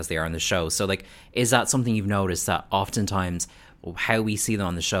settings as they are on the show. So like, is that something you've noticed, that oftentimes how we see them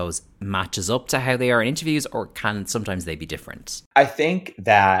on the shows matches up to how they are in interviews, or can sometimes they be different? I think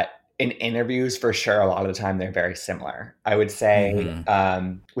that in interviews, for sure, a lot of the time they're very similar. I would say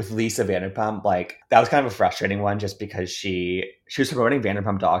with Lisa Vanderpump, like that was kind of a frustrating one, just because she was promoting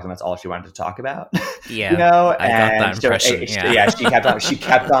Vanderpump Dogs, and that's all she wanted to talk about. Yeah, you know, I got that impression. She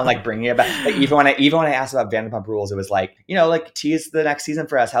kept on like bringing it back. Like even when I asked about Vanderpump Rules, it was like, you know, like tease the next season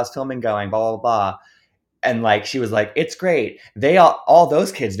for us. How's filming going? Blah blah blah. And like she was like, it's great. They all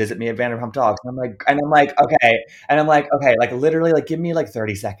those kids visit me at Vanderpump Dogs. And I'm like, okay, like literally, like give me like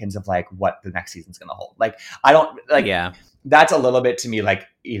 30 seconds of like what the next season's gonna hold. Like I don't like. Yeah, that's a little bit to me like,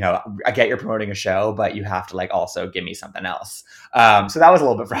 you know, I get you're promoting a show, but you have to like also give me something else. So that was a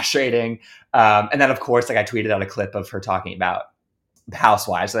little bit frustrating. And then of course, like I tweeted out a clip of her talking about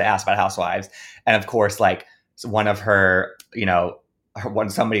Housewives. So they asked about Housewives, and of course, like one of her, you know,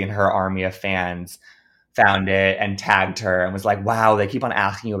 somebody in her army of fans found it and tagged her and was like, wow, they keep on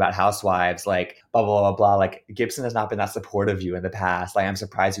asking you about Housewives, like blah, blah, blah, blah. Like Gibson has not been that supportive of you in the past. Like, I'm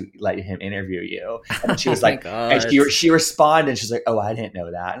surprised you let him interview you. And she was like, and she responded and she's like, oh, I didn't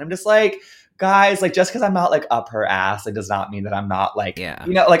know that. And I'm just like, guys, like just because I'm not like up her ass, like does not mean that I'm not like, you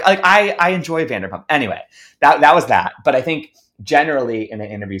know, like I enjoy Vanderpump. Anyway, that was that. But I think generally in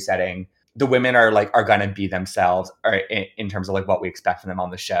an interview setting, the women are going to be themselves, or in terms of like what we expect from them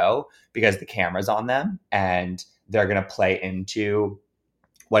on the show, because the camera's on them and they're going to play into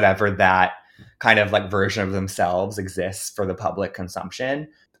whatever that kind of like version of themselves exists for the public consumption.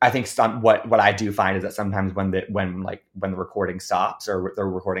 I think what I do find is that sometimes when the recording stops or the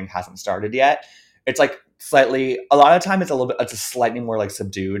recording hasn't started yet, it's like a lot of time it's a slightly more like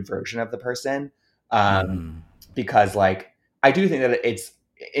subdued version of the person. Because like, I do think that it's,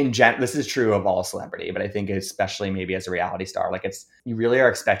 this is true of all celebrity, but I think especially maybe as a reality star, like you really are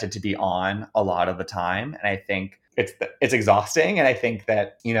expected to be on a lot of the time. And I think it's exhausting. And I think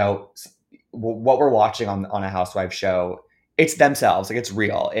that, you know, what we're watching on a Housewives show, it's themselves, like it's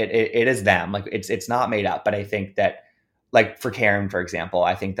real. It is them. Like it's not made up. But I think that like for Karen, for example,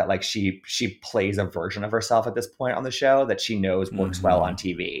 I think that like she plays a version of herself at this point on the show that she knows works well on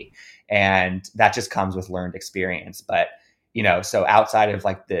TV, and that just comes with learned experience. But so outside of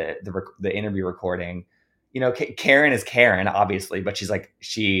like the interview recording, Karen is Karen, obviously, but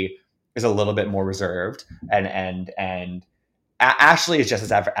she is a little bit more reserved, and Ashley is just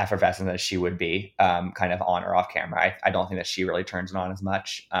as effervescent as she would be, kind of on or off camera. I don't think that she really turns it on as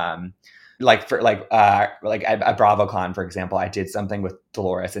much. Like at BravoCon, for example, I did something with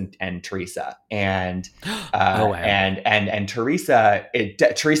Dolores and Teresa, and wow. and Teresa,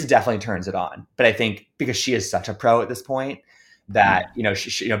 Teresa definitely turns it on, but I think because she is such a pro at this point that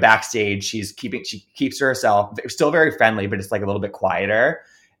she backstage she keeps to herself, still very friendly, but it's like a little bit quieter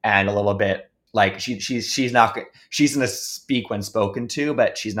and a little bit like she's gonna speak when spoken to,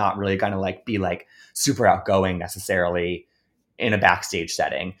 but she's not really gonna like be like super outgoing necessarily in a backstage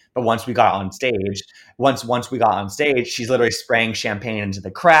setting. But once we got on stage, she's literally spraying champagne into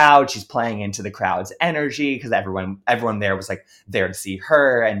the crowd. She's playing into the crowd's energy because everyone there was like there to see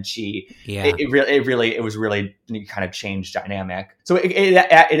her, and it was really kind of changed dynamic. So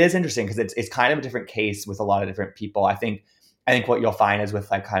it is interesting because it's kind of a different case with a lot of different people. I think what you'll find is with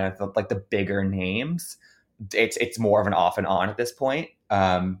like kind of the bigger names, it's more of an off and on at this point,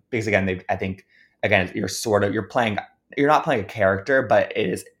 because again you're not playing a character, but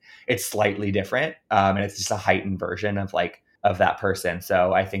it's slightly different, and it's just a heightened version of that person.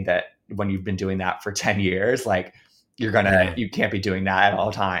 So I think that when you've been doing that for 10 years, like you can't be doing that at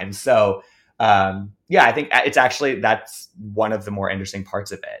all times. So I think it's actually, that's one of the more interesting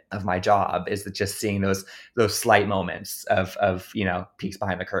parts of it, of my job, is that just seeing those slight moments of peeks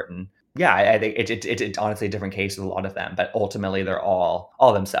behind the curtain. Yeah, I think it's honestly a different case with a lot of them, but ultimately they're all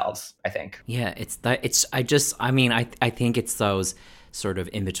themselves, I think. Yeah, I think it's those sort of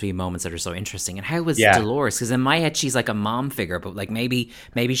in between moments that are so interesting. And how was Dolores? Because in my head she's like a mom figure, but like maybe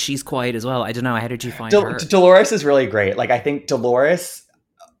she's quiet as well. I don't know. How did you find her? Dolores is really great. Like I think Dolores,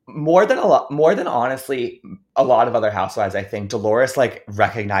 more than honestly a lot of other housewives, I think Dolores like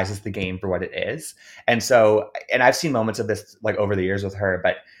recognizes the game for what it is. And I've seen moments of this like over the years with her,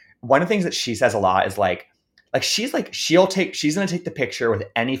 but one of the things that she says a lot is she's going to take the picture with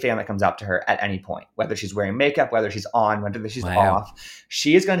any fan that comes up to her at any point, whether she's wearing makeup, whether she's on, whether she's off.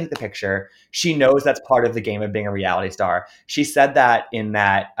 She is going to take the picture. She knows that's part of the game of being a reality star. She said that in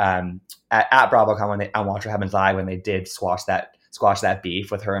that at BravoCon on Watch What Happens Live, when they did squash that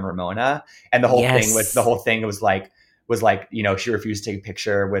beef with her and Ramona, and the whole thing was she refused to take a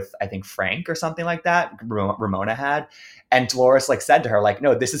picture with, I think, Frank or something like that. Ramona had. And Dolores said to her,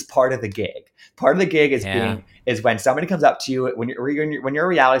 no, this is part of the gig. Part of the gig is when somebody comes up to you, when you're a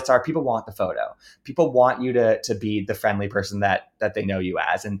reality star, people want the photo. People want you to be the friendly person that they know you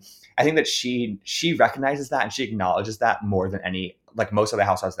as. And I think that she recognizes that, and she acknowledges that more than most of the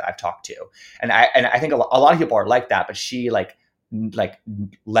housewives that I've talked to. And I think a lot of people are like that, but she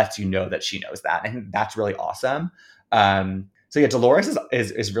lets you know that she knows that. And I think that's really awesome. So yeah, Dolores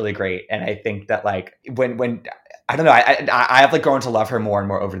is really great. And I think that when I don't know, I have grown to love her more and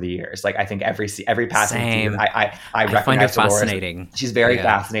more over the years. I think every passing season, I find her Dolores. Fascinating. She's very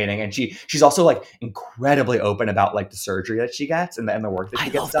fascinating, and she's also incredibly open about the surgery that she gets and the work that she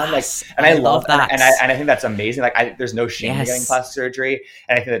gets done. And I love that, and I think that's amazing. There's no shame in getting plastic surgery,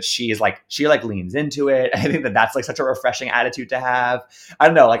 and I think that she leans into it. I think that that's such a refreshing attitude to have. I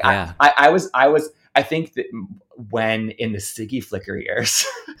don't know, I think that when in the Siggy Flicker years,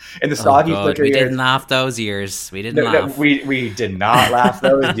 in the Soggy Flicker years, we didn't laugh those years. We didn't laugh. We did not laugh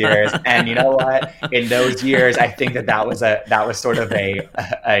those years. And you know what? In those years, I think that was sort of a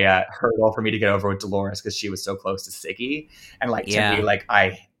hurdle for me to get over with Dolores, because she was so close to Siggy, and to me,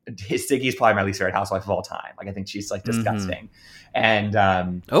 Siggy's probably my least favorite housewife of all time. I think she's disgusting. And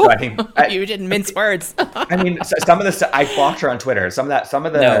so I think you didn't mince words. I mean, some of the stuff I blocked her on Twitter. Some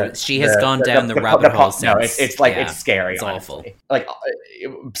of the no, she has gone down the rabbit hole. No, it's scary. It's awful.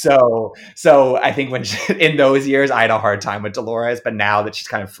 So I think in those years I had a hard time with Dolores, but now that she's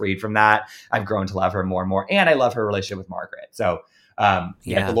kind of freed from that, I've grown to love her more and more, and I love her relationship with Margaret. So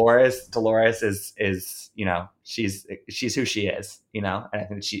Dolores is she's who she is, and I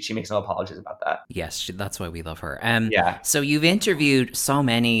think she makes no apologies about that. Yes, that's why we love her. So you've interviewed so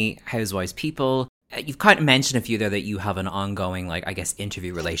many housewives people. You've kind of mentioned a few there that you have an ongoing,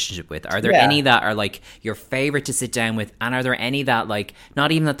 interview relationship with. Are there any that are your favorite to sit down with, and are there any that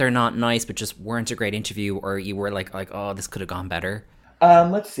not even that they're not nice, but just weren't a great interview, or you were oh, this could have gone better?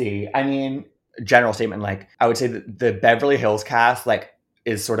 Let's see. I mean, general statement, I would say that the Beverly Hills cast,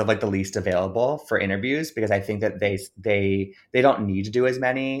 is sort of like the least available for interviews, because I think that they don't need to do as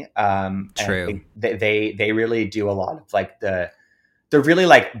many. True. And I think they really do a lot of like they're really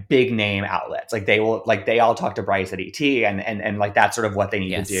like big name outlets. Like they all talk to Bryce at ET, and like that's sort of what they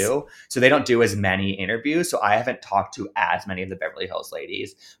need to do. So they don't do as many interviews. So I haven't talked to as many of the Beverly Hills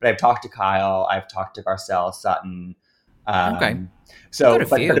ladies, but I've talked to Kyle, I've talked to Garcelle, Sutton. Okay. So,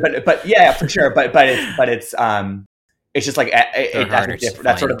 but yeah, for sure. But it's just like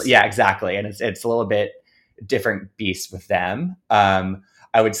that's sort of, yeah, exactly. And it's a little bit different beast with them.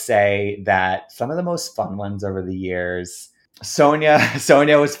 I would say that some of the most fun ones over the years, Sonia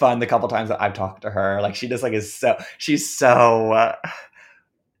was fun the couple times that I've talked to her. Like she just like she's so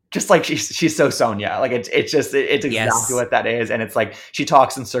just like she's so Sonia. Like it's exactly what that is. And it's like she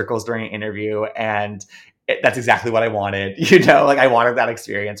talks in circles during an interview, and that's exactly what I wanted. Like I wanted that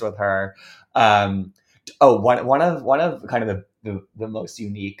experience with her. One of kind of the most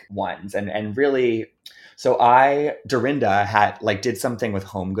unique ones, and really, so Dorinda had like did something with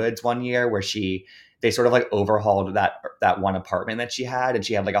Home Goods one year where they sort of like overhauled that one apartment that she had, and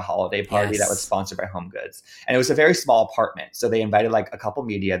she had like a holiday party that was sponsored by Home Goods, and it was a very small apartment. So they invited like a couple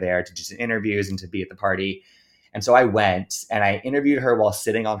media there to do some interviews and to be at the party. And so I went and I interviewed her while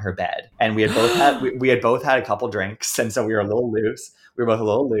sitting on her bed, and we had both had a couple drinks, and so we were a little loose. We were both a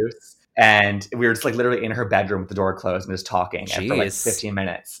little loose, and we were just like literally in her bedroom with the door closed and just talking for like 15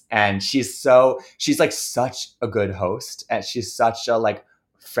 minutes. And she's like such a good host, and she's such a like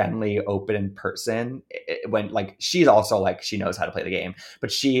friendly, open person. When like she's also like she knows how to play the game,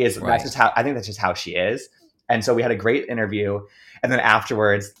 but she is that's just how she is. And so we had a great interview, and then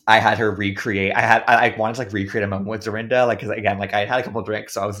afterwards I had her recreate. I wanted to like recreate a moment with Dorinda, like because again, like I had a couple of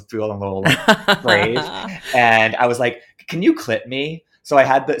drinks, so I was feeling a little like, brave, and I was like, "Can you clip me?" So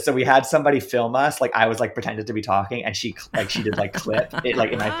we had somebody film us, like I was like pretended to be talking, and she did like clip it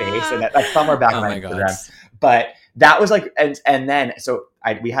like in my face, and that, like somewhere back in my Instagram. But that was like, and then so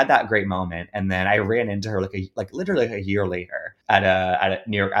we had that great moment, and then I ran into her literally a year later at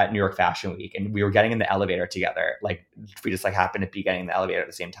New York Fashion Week, and we were getting in the elevator together. Like we just like happened to be getting in the elevator at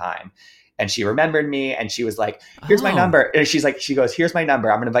the same time. And she remembered me, and she was like, "Here's my number." And she goes, "Here's my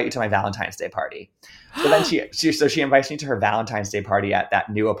number. I'm going to invite you to my Valentine's Day party." So then she invites me to her Valentine's Day party at that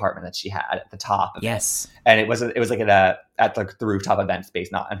new apartment that she had at the top. Yes. And it was like at the rooftop event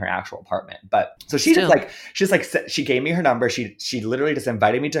space, not in her actual apartment. But so she she gave me her number. She literally just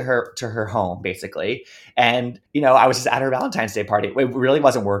invited me to her home basically. And I was just at her Valentine's Day party. It really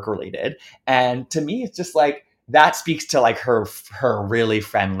wasn't work related. And to me, it's just like, that speaks to like her really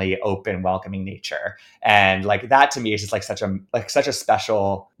friendly, open, welcoming nature. And like that to me is just like such a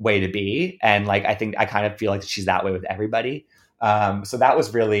special way to be. And like, I think I kind of feel like she's that way with everybody. So that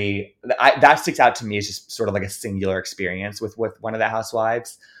was really, that sticks out to me as just sort of like a singular experience with one of the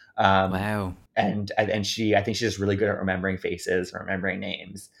housewives. Wow. And I think she's just really good at remembering faces, remembering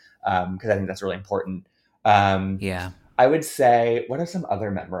names. Cause I think that's really important. Yeah. I would say, what are some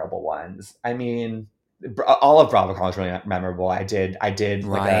other memorable ones? I mean, all of BravoCon was really memorable. I did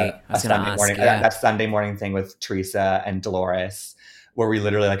like a Sunday morning, that Sunday morning thing with Teresa and Dolores, where we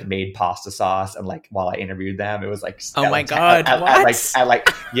literally like made pasta sauce, and like while I interviewed them, it was like, oh my god,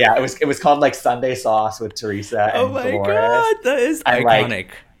 it was called like Sunday Sauce with Teresa and Dolores. Oh my god, that is iconic.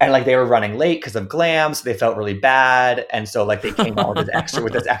 And like they were running late because of glam, so they felt really bad. And so like they came out with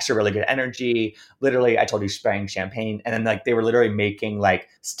this extra really good energy. Literally, I told you, spraying champagne, and then like they were literally making like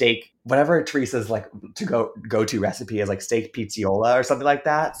steak, whatever Teresa's like to go to recipe is, like steak pizziola or something like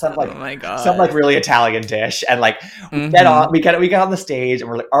that. Some like really Italian dish. And like we get on the stage, and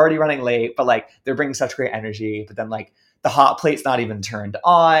we're like already running late, but like they're bringing such great energy. But then like the hot plate's not even turned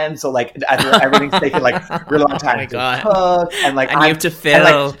on, so like everything's taking like really long time to cook, and like you have to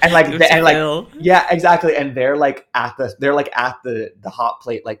fill, yeah, exactly. And they're like at the hot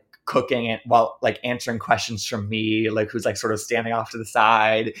plate, like cooking it while like answering questions from me, like who's like sort of standing off to the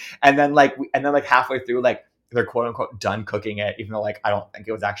side, and then like halfway through, like they're quote unquote done cooking it, even though like I don't think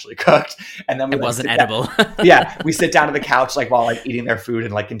it was actually cooked. And then it wasn't edible. We sit down to the couch like while like eating their food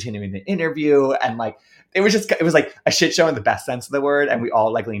and like continuing the interview, and like it was like a shit show in the best sense of the word, and we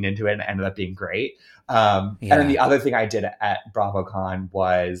all like leaned into it and it ended up being great. And then the other thing I did at BravoCon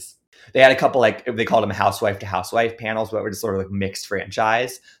was they had a couple, like they called them housewife to housewife panels, but were just sort of like mixed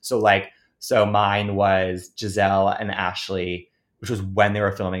franchise. So mine was Giselle and Ashley, which was when they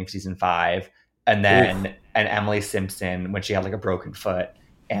were filming season 5, and then and Emily Simpson when she had like a broken foot,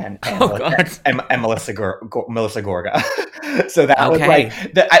 and Melissa Gorga. So that was like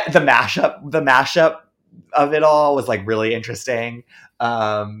the mashup of it all was like really interesting.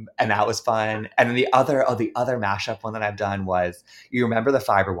 And that was fun. And then the other mashup one that I've done was, you remember the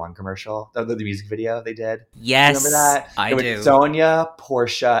Fiber One commercial, the music video they did? Yes, remember that? I do. Sonia,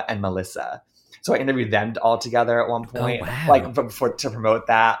 Portia, and Melissa. So I interviewed them all together at one point, like to promote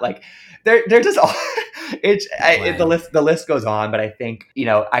that. Like they're just all. The list goes on, but I think, you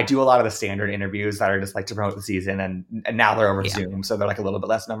know, I do a lot of the standard interviews that are just like to promote the season, and now they're over Zoom, so they're like a little bit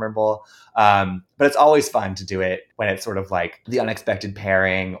less memorable. But it's always fun to do it when it's sort of like the unexpected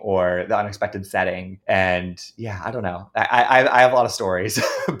pairing or the unexpected setting. And yeah, I don't know. I have a lot of stories,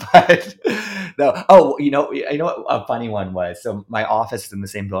 but no. Oh, you know what a funny one was? So my office is in the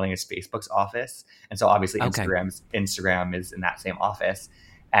same building as Facebook's office, and so obviously Instagram is in that same office.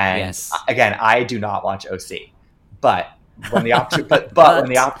 And again, I do not watch OC, but when the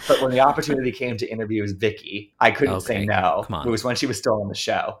when the opportunity came to interview Vicky, I couldn't say no. It was when she was still on the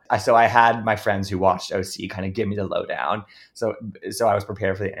show. So I had my friends who watched OC kind of give me the lowdown. So I was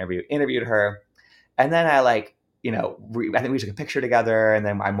prepared for the interview. Interviewed her, and then I I think we took a picture together, and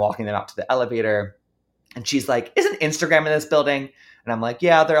then I'm walking them up to the elevator, and she's like, "Isn't Instagram in this building?" And I'm like,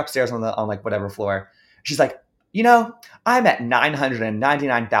 "Yeah, they're upstairs on like whatever floor." She's like, "You know, I'm at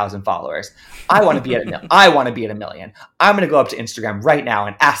 999,000 followers. I want to be at a million. I'm going to go up to Instagram right now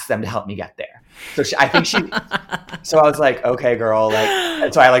and ask them to help me get there." So so I was like, "Okay, girl."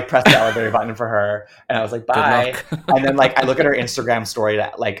 And so I pressed the elevator button for her, and I was like, "Bye." And then I look at her Instagram story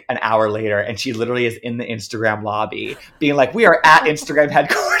an hour later, and she literally is in the Instagram lobby being like, "We are at Instagram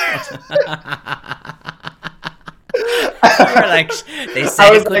headquarters." They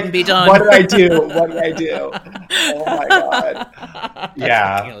said it couldn't be done. What did I do? Oh my god!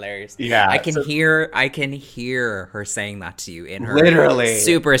 That's hilarious. Yeah, I can hear her saying that to you in her literally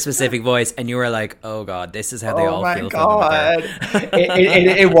super specific voice, and you were like, "Oh god, this is how they all feel." Oh my god!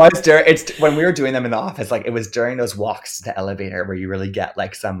 It was it's when we were doing them in the office. It was during those walks to the elevator where you really get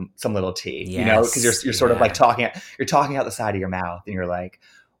some little tea, you know, because you're sort of talking out the side of your mouth, and you're like,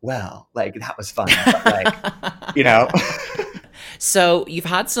 well, that was fun, but you know. So you've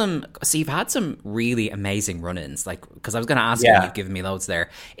had some really amazing run-ins, because I was going to ask you, and you've given me loads there.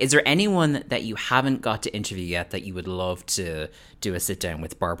 Is there anyone that you haven't got to interview yet that you would love to do a sit down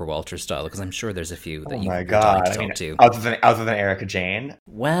with, Barbara Walters style? Because I'm sure there's a few that you would like to talk to. Other than Erika Jayne?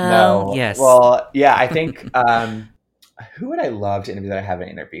 Well, no. Yes. Well, yeah, I think who would I love to interview that I haven't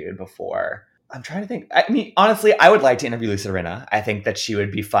interviewed before? I'm trying to think. I mean, honestly, I would like to interview Lisa Rinna. I think that she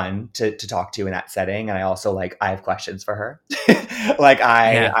would be fun to talk to in that setting. And I also I have questions for her.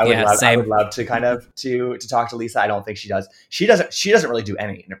 I would love to kind of to talk to Lisa. I don't think she does. She doesn't really do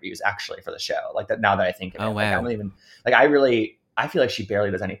any interviews actually for the show. Now that I think of it. Wow. I don't even I feel like she barely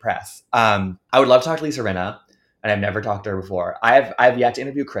does any press. I would love to talk to Lisa Rinna, and I've never talked to her before. I've yet to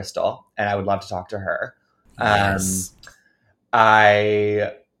interview Crystal, and I would love to talk to her. Yes.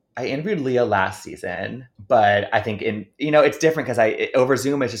 I interviewed Leah last season, but I think it's different because over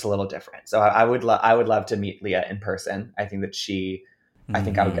Zoom it's just a little different. So I would love to meet Leah in person. I think that I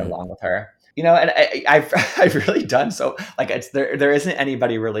think I would get along with her. You know, and I've really done so. There isn't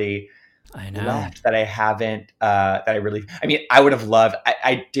anybody really left that I haven't that I really. I mean, I would have loved.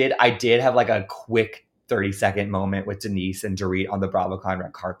 I did have a quick 30-second moment with Denise and Dorit on the BravoCon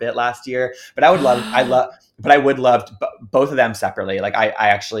red carpet last year. But I would love both of them separately. I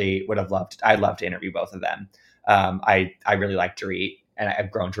actually would have loved. I'd love to interview both of them. I really like Dorit, and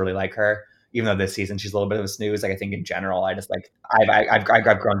I've grown to really like her. Even though this season she's a little bit of a snooze, I think in general, I just I've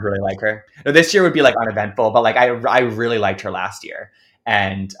grown to really like her. Now, this year would be uneventful, but I really liked her last year.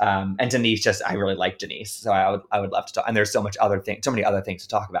 And Denise, I really like Denise, so I would love to talk. And there's so many other things to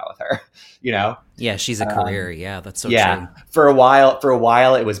talk about with her, you know. Yeah, she's a career. That's so true. For a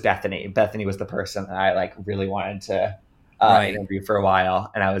while, it was Bethany. Bethany was the person that I really wanted to interview for a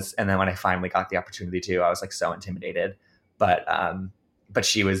while, and then when I finally got the opportunity to, I was so intimidated, but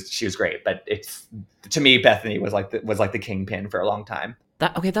she was great. But to me, Bethany was the kingpin for a long time.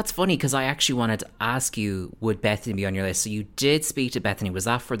 That's funny, because I actually wanted to ask you, would Bethany be on your list? So you did speak to Bethany. Was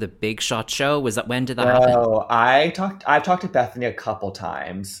that for the Big Shot show? When did that happen? Oh, I've talked to Bethany a couple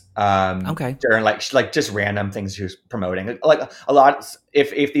times. During just random things she was promoting. A lot.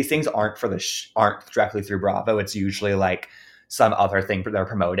 If these things aren't aren't directly through Bravo, it's usually some other thing they're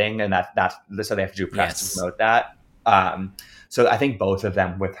promoting, and that's so they have to do press to promote that. So I think both of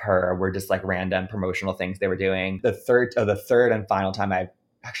them with her were just random promotional things they were doing. The third and final time I've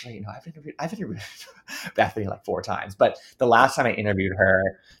interviewed Bethany 4 times, but the last time I interviewed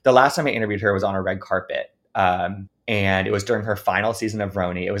her was on a red carpet And it was during her final season of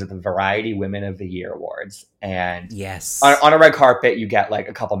Roni. It was at the Variety Women of the Year Awards. And yes, on a red carpet, you get like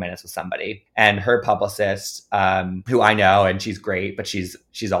a couple minutes with somebody. And her publicist, who I know, and she's great, but she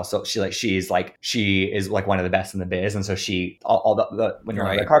is like one of the best in the biz. And so when you're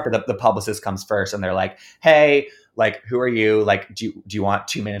on the red carpet, the publicist comes first, and they're like, hey, like, who are you? Like, do you want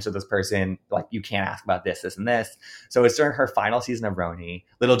 2 minutes with this person? Like, you can't ask about this, this, and this. So it's during her final season of Roni.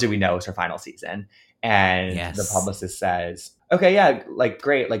 Little do we know it's her final season. And the publicist says, okay, yeah, like,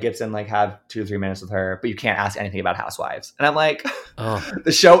 great. Like, Gibson, like, have 2 to 3 minutes with her, but you can't ask anything about Housewives. And I'm like,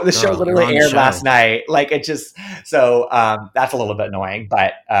 the show literally aired last night. Like, it just, so that's a little bit annoying.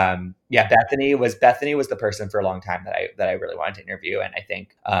 But yeah, Bethany was the person for a long time that I really wanted to interview. And I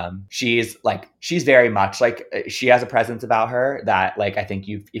think she's very much like, she has a presence about her that, like, I think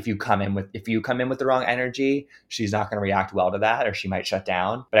if you come in with the wrong energy, she's not going to react well to that, or she might shut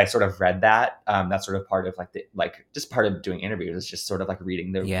down. But I sort of read that. That's sort of part of just part of doing interviews. It's just sort of like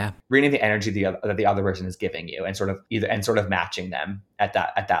reading the energy that the other person is giving you, and sort of matching them at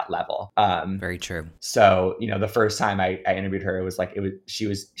that level. Very true. So, you know, the first time I interviewed her, it was like,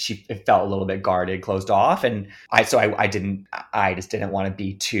 it felt a little bit guarded, closed off. And I just didn't want to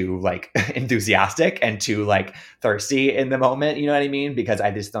be too like enthusiastic and too like thirsty in the moment. You know what I mean? Because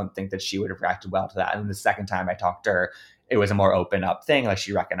I just don't think that she would have reacted well to that. And the second time I talked to her, it was a more open up thing. Like,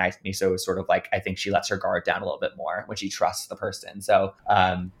 she recognized me. So it was sort of like, I think she lets her guard down a little bit more when she trusts the person. So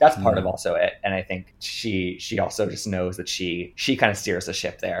that's part of also it. And I think she also just knows that she kind of steers the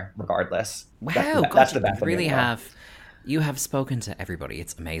ship there regardless. Wow. That's the best. You have spoken to everybody.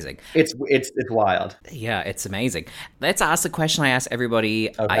 It's amazing. It's wild. Yeah, it's amazing. Let's ask the question I ask everybody.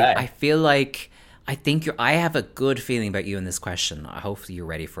 Okay. I feel like, I have a good feeling about you in this question. Hopefully you're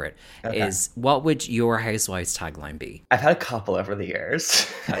ready for it. Okay. Is what would your Housewives tagline be? I've had a couple over the years.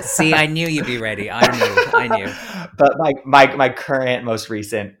 See, I knew you'd be ready. I knew. But my current, most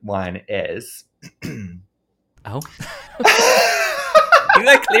recent one is... Oh. You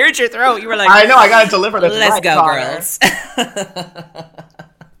like cleared your throat. You were like, I know, I gotta deliver this. Let's go, girls.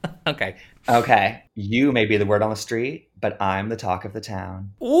 Okay. You may be the word on the street, but I'm the talk of the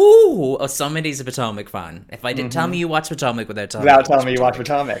town. Ooh, somebody's a Potomac fan. If I didn't tell me you watch Potomac without telling me you watch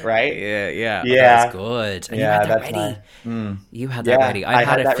Potomac, right? Yeah. That's good. And yeah, you had that ready. You had that ready. I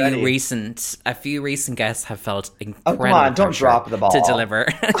had a few recent guests have felt incredible. Oh, come on, don't drop the ball to deliver.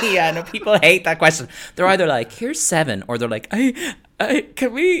 Yeah, no, people hate that question. They're either like, here's 7, or they're like,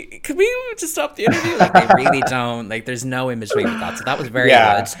 can we just stop the interview? Like, they really don't. Like, there's no in between with that. So that was very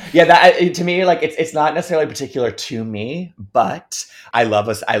good. Yeah, that to me, like, it's not necessarily particular to me, but I love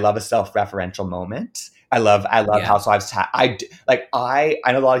a self-referential moment. I love Housewives. I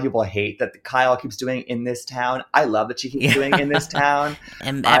know a lot of people hate that Kyle keeps doing in this town. I love that she keeps doing in this town.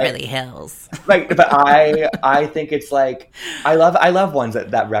 And Beverly Hills. But I think it's like, I love ones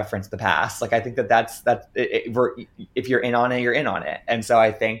that reference the past. Like, I think that's if you're in on it, you're in on it. And so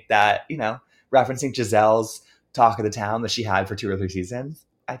I think that, you know, referencing Giselle's talk of the town that she had for 2 or 3 seasons,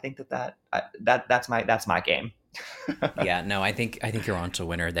 I think that's my game. Yeah, no, I think you're on to a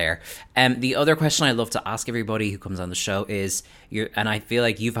winner there. The other question I love to ask everybody who comes on the show is, and I feel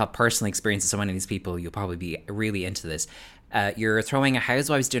like you've had personal experience with so many of these people, you'll probably be really into this. You're throwing a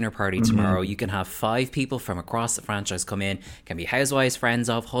Housewives dinner party tomorrow. You can have 5 people from across the franchise come in. Can be housewives, friends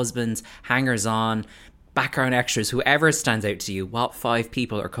of, husbands, hangers on, background extras, whoever stands out to you. What 5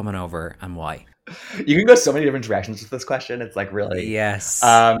 people are coming over and why? You can go so many different directions with this question. It's like, really, yes.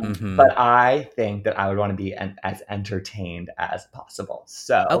 But I think that I would want to be as entertained as possible.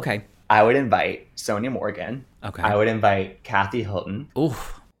 So okay, I would invite Sonia Morgan. Okay, I would invite Kathy Hilton.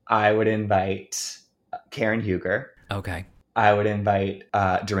 Oof. I would invite Karen Huger. Okay. I would invite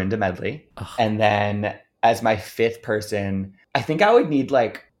Dorinda Medley. Ugh. And then as my 5th person, I think I would need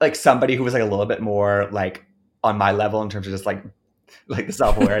like somebody who was like a little bit more like on my level in terms of just like the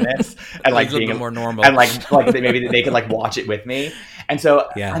self-awareness and like being more normal, and like maybe they could like watch it with me. And so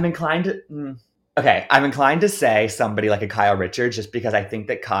I'm inclined to say somebody like a Kyle Richards, just because I think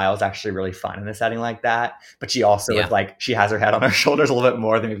that Kyle's actually really fun in a setting like that. But she also is like, she has her head on her shoulders a little bit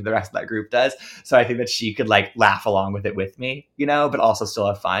more than maybe the rest of that group does. So I think that she could like laugh along with me, you know, but also still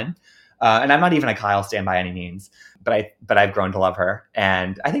have fun. And I'm not even a Kyle stan by any means, but I've grown to love her.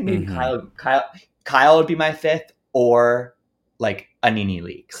 And I think maybe Kyle would be my 5th, or like a Nene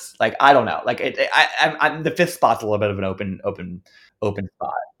Leakes. Like, I don't know. Like, I'm the 5th spot's a little bit of an open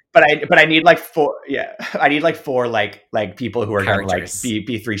spot. But I need like 4. Yeah, I need like 4 like people who are going to like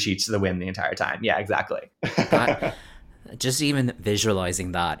be 3 sheets to the wind the entire time. Yeah, exactly. Just even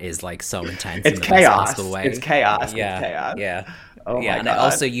visualizing that is like so intense. It's in the chaos. best possible way. It's chaos. Yeah, it's chaos. Yeah. Oh yeah, my and God.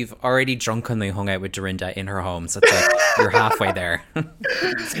 also you've already drunkenly hung out with Dorinda in her home, so it's like you're halfway there.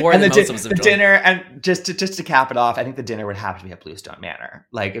 It's more And than most of us have the done. dinner, and just to cap it off, I think the dinner would have to be at Bluestone Manor.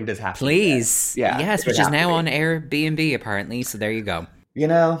 Like, it would just have to be Please. there. Yeah, Yes, which is now on Airbnb apparently, so there you go. You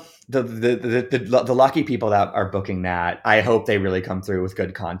know, the lucky people that are booking that, I hope they really come through with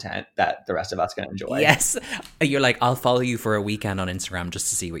good content that the rest of us can enjoy. Yes. You're like, I'll follow you for a weekend on Instagram just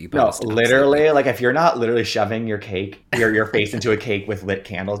to see what you No, post. literally, Absolutely. like, if you're not literally shoving your cake, your face into a cake with lit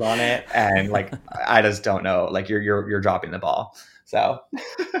candles on it, and like, I just don't know, like, you're dropping the ball. So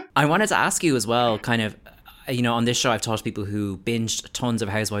I wanted to ask you as well, kind of, you know, on this show, I've talked to people who binged tons of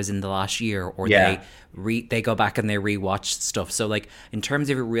Housewives in the last year, or they go back and they rewatch stuff. So, like, in terms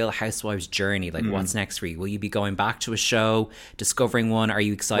of your Real Housewives journey, like, what's next for you? Will you be going back to a show, discovering one? Are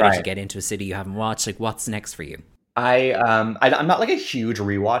you excited to get into a city you haven't watched? Like, what's next for you? I'm not like a huge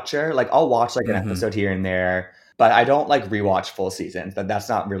rewatcher. Like, I'll watch like an episode here and there, but I don't like rewatch full seasons. That's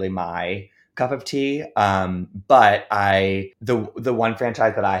not really my cup of tea. But the one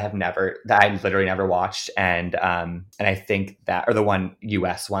franchise that I literally never watched, and I think that, or the one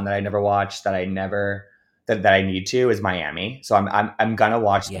US one that I never watched that I need to, is Miami. So I'm gonna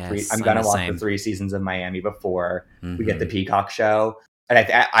watch the 3 seasons of Miami before we get the Peacock show. And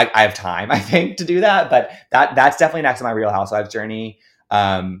I have time, I think, to do that. But that's definitely next on my Real Housewives journey.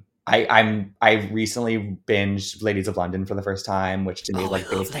 I recently binged Ladies of London for the first time, which to me is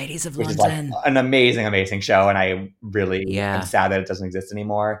like Ladies of London, London, like an amazing show, and I really am sad that it doesn't exist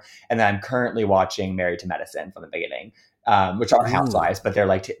anymore. And then I'm currently watching Married to Medicine from the beginning, which are housewives, but they're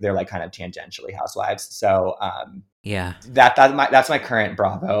like kind of tangentially housewives. So that's my current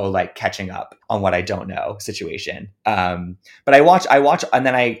Bravo, like, catching up on what I don't know situation. But I watch, and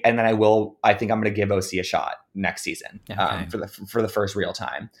then I think I'm going to give OC a shot next season, for the first real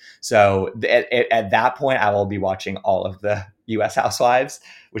time. So at that point, I will be watching all of the US Housewives,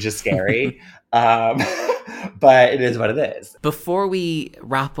 which is scary. But it is what it is. Before we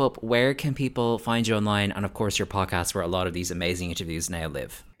wrap up, where can people find you online? And of course, your podcast, where a lot of these amazing interviews now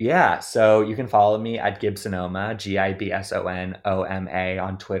live. Yeah, so you can follow me at Gibsonoma, GIBSONOMA,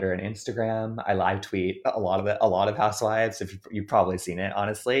 on Twitter and Instagram. I live tweet a lot of Housewives. If you've probably seen it,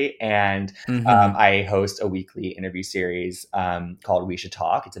 honestly. And I host a weekly interview series called We Should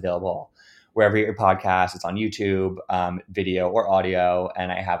Talk. It's available wherever you get your podcast. It's on YouTube, video or audio.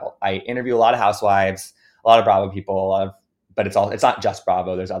 And I interview a lot of housewives, a lot of Bravo people, but it's not just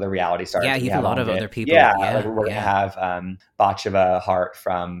Bravo. There's other reality stars. Yeah, you have a lot of other people. Yeah, like we're gonna have Batsheva Hart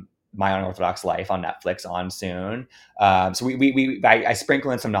from My Unorthodox Life on Netflix on soon. So I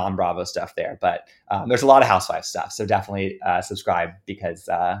sprinkle in some non-Bravo stuff there, but there's a lot of housewife stuff. So definitely subscribe, because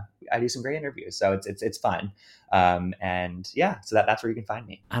I do some great interviews. So it's fun. And yeah, so that's where you can find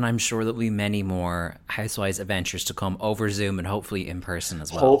me. And I'm sure there'll be many more Housewives adventures to come over Zoom, and hopefully in person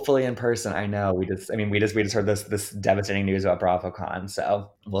as well. Hopefully in person. I know we just heard this devastating news about BravoCon, so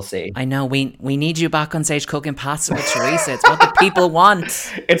we'll see. I know we need you back on stage cooking pasta with Teresa. It's what the people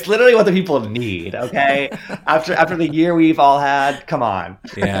want. It's literally what the people need. Okay, after the year we've all had, come on.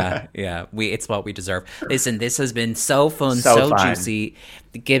 Yeah. It's what we deserve. Listen, this has been so fun, so juicy.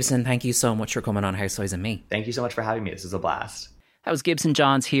 Gibson, thank you so much for coming on Housewives and Me. Thank you so much for having me. This was a blast. That was Gibson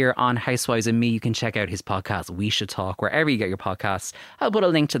Johns here on Housewives and Me. You can check out his podcast, We Should Talk, wherever you get your podcasts. I'll put a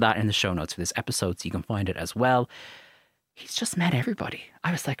link to that in the show notes for this episode, so you can find it as well. He's just met everybody.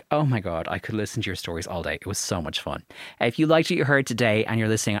 I was like, oh my God, I could listen to your stories all day. It was so much fun. If you liked what you heard today and you're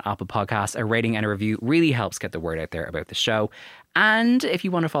listening on Apple Podcasts, a rating and a review really helps get the word out there about the show. And if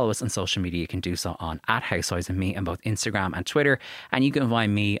you want to follow us on social media, you can do so on @Housewives and Me on both Instagram and Twitter. And you can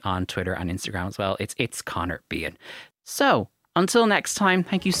find me on Twitter and Instagram as well. It's Connor Bean. So until next time,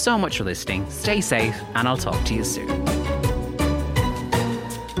 thank you so much for listening. Stay safe, and I'll talk to you soon.